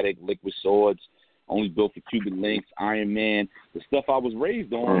 Illmatic, Liquid Swords, Only Built for Cuban Links, Iron Man, the stuff I was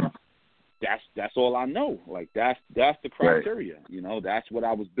raised on, that's all I know. Like, that's the criteria. Right. You know, that's what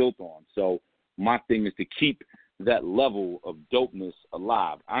I was built on. So my thing is to keep that level of dopeness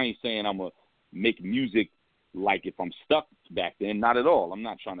alive. I ain't saying I'm going to make music like if I'm stuck back then. Not at all. I'm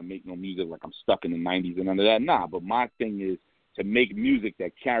not trying to make no music like I'm stuck in the 90s and none of that. Nah, but my thing is to make music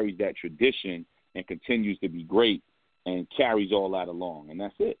that carries that tradition and continues to be great and carries all that along. And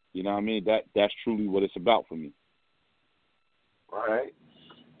that's it. You know what I mean? That's truly what it's about for me. All right.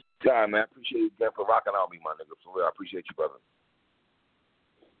 God, man, I appreciate you again for rocking out with me, my nigga. For real, I appreciate you, brother.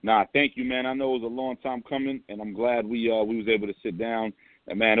 Nah, thank you, man. I know it was a long time coming, and I'm glad we was able to sit down.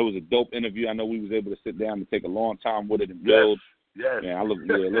 And, man, it was a dope interview. I know we was able to sit down and take a long time with it and build. Yes. Yeah, it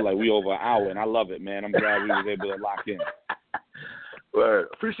looked like we over an hour, and I love it, man. I'm glad we was able to lock in. Well,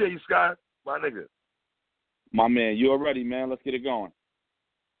 appreciate you, Sky, my nigga. My man, you already, man. Let's get it going.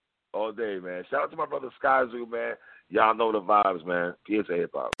 All day, man. Shout out to my brother skyzoo, man. Y'all know the vibes, man. PSA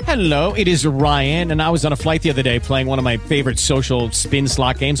Hip Hop. Hello, it is Ryan, and I was on a flight the other day playing one of my favorite social spin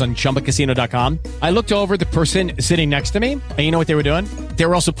slot games on ChumbaCasino.com. I looked over at the person sitting next to me, and you know what they were doing? They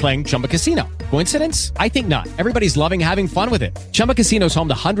were also playing Chumba Casino. Coincidence? I think not. Everybody's loving having fun with it. Chumba Casino is home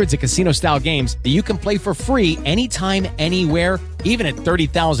to hundreds of casino-style games that you can play for free anytime, anywhere, even at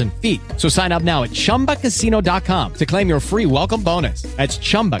 30,000 feet. So sign up now at ChumbaCasino.com to claim your free welcome bonus. That's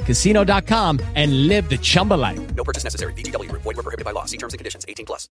ChumbaCasino.com and live the Chumba life. No purchase necessary. VGW. Void where prohibited by law. See terms and conditions. 18+.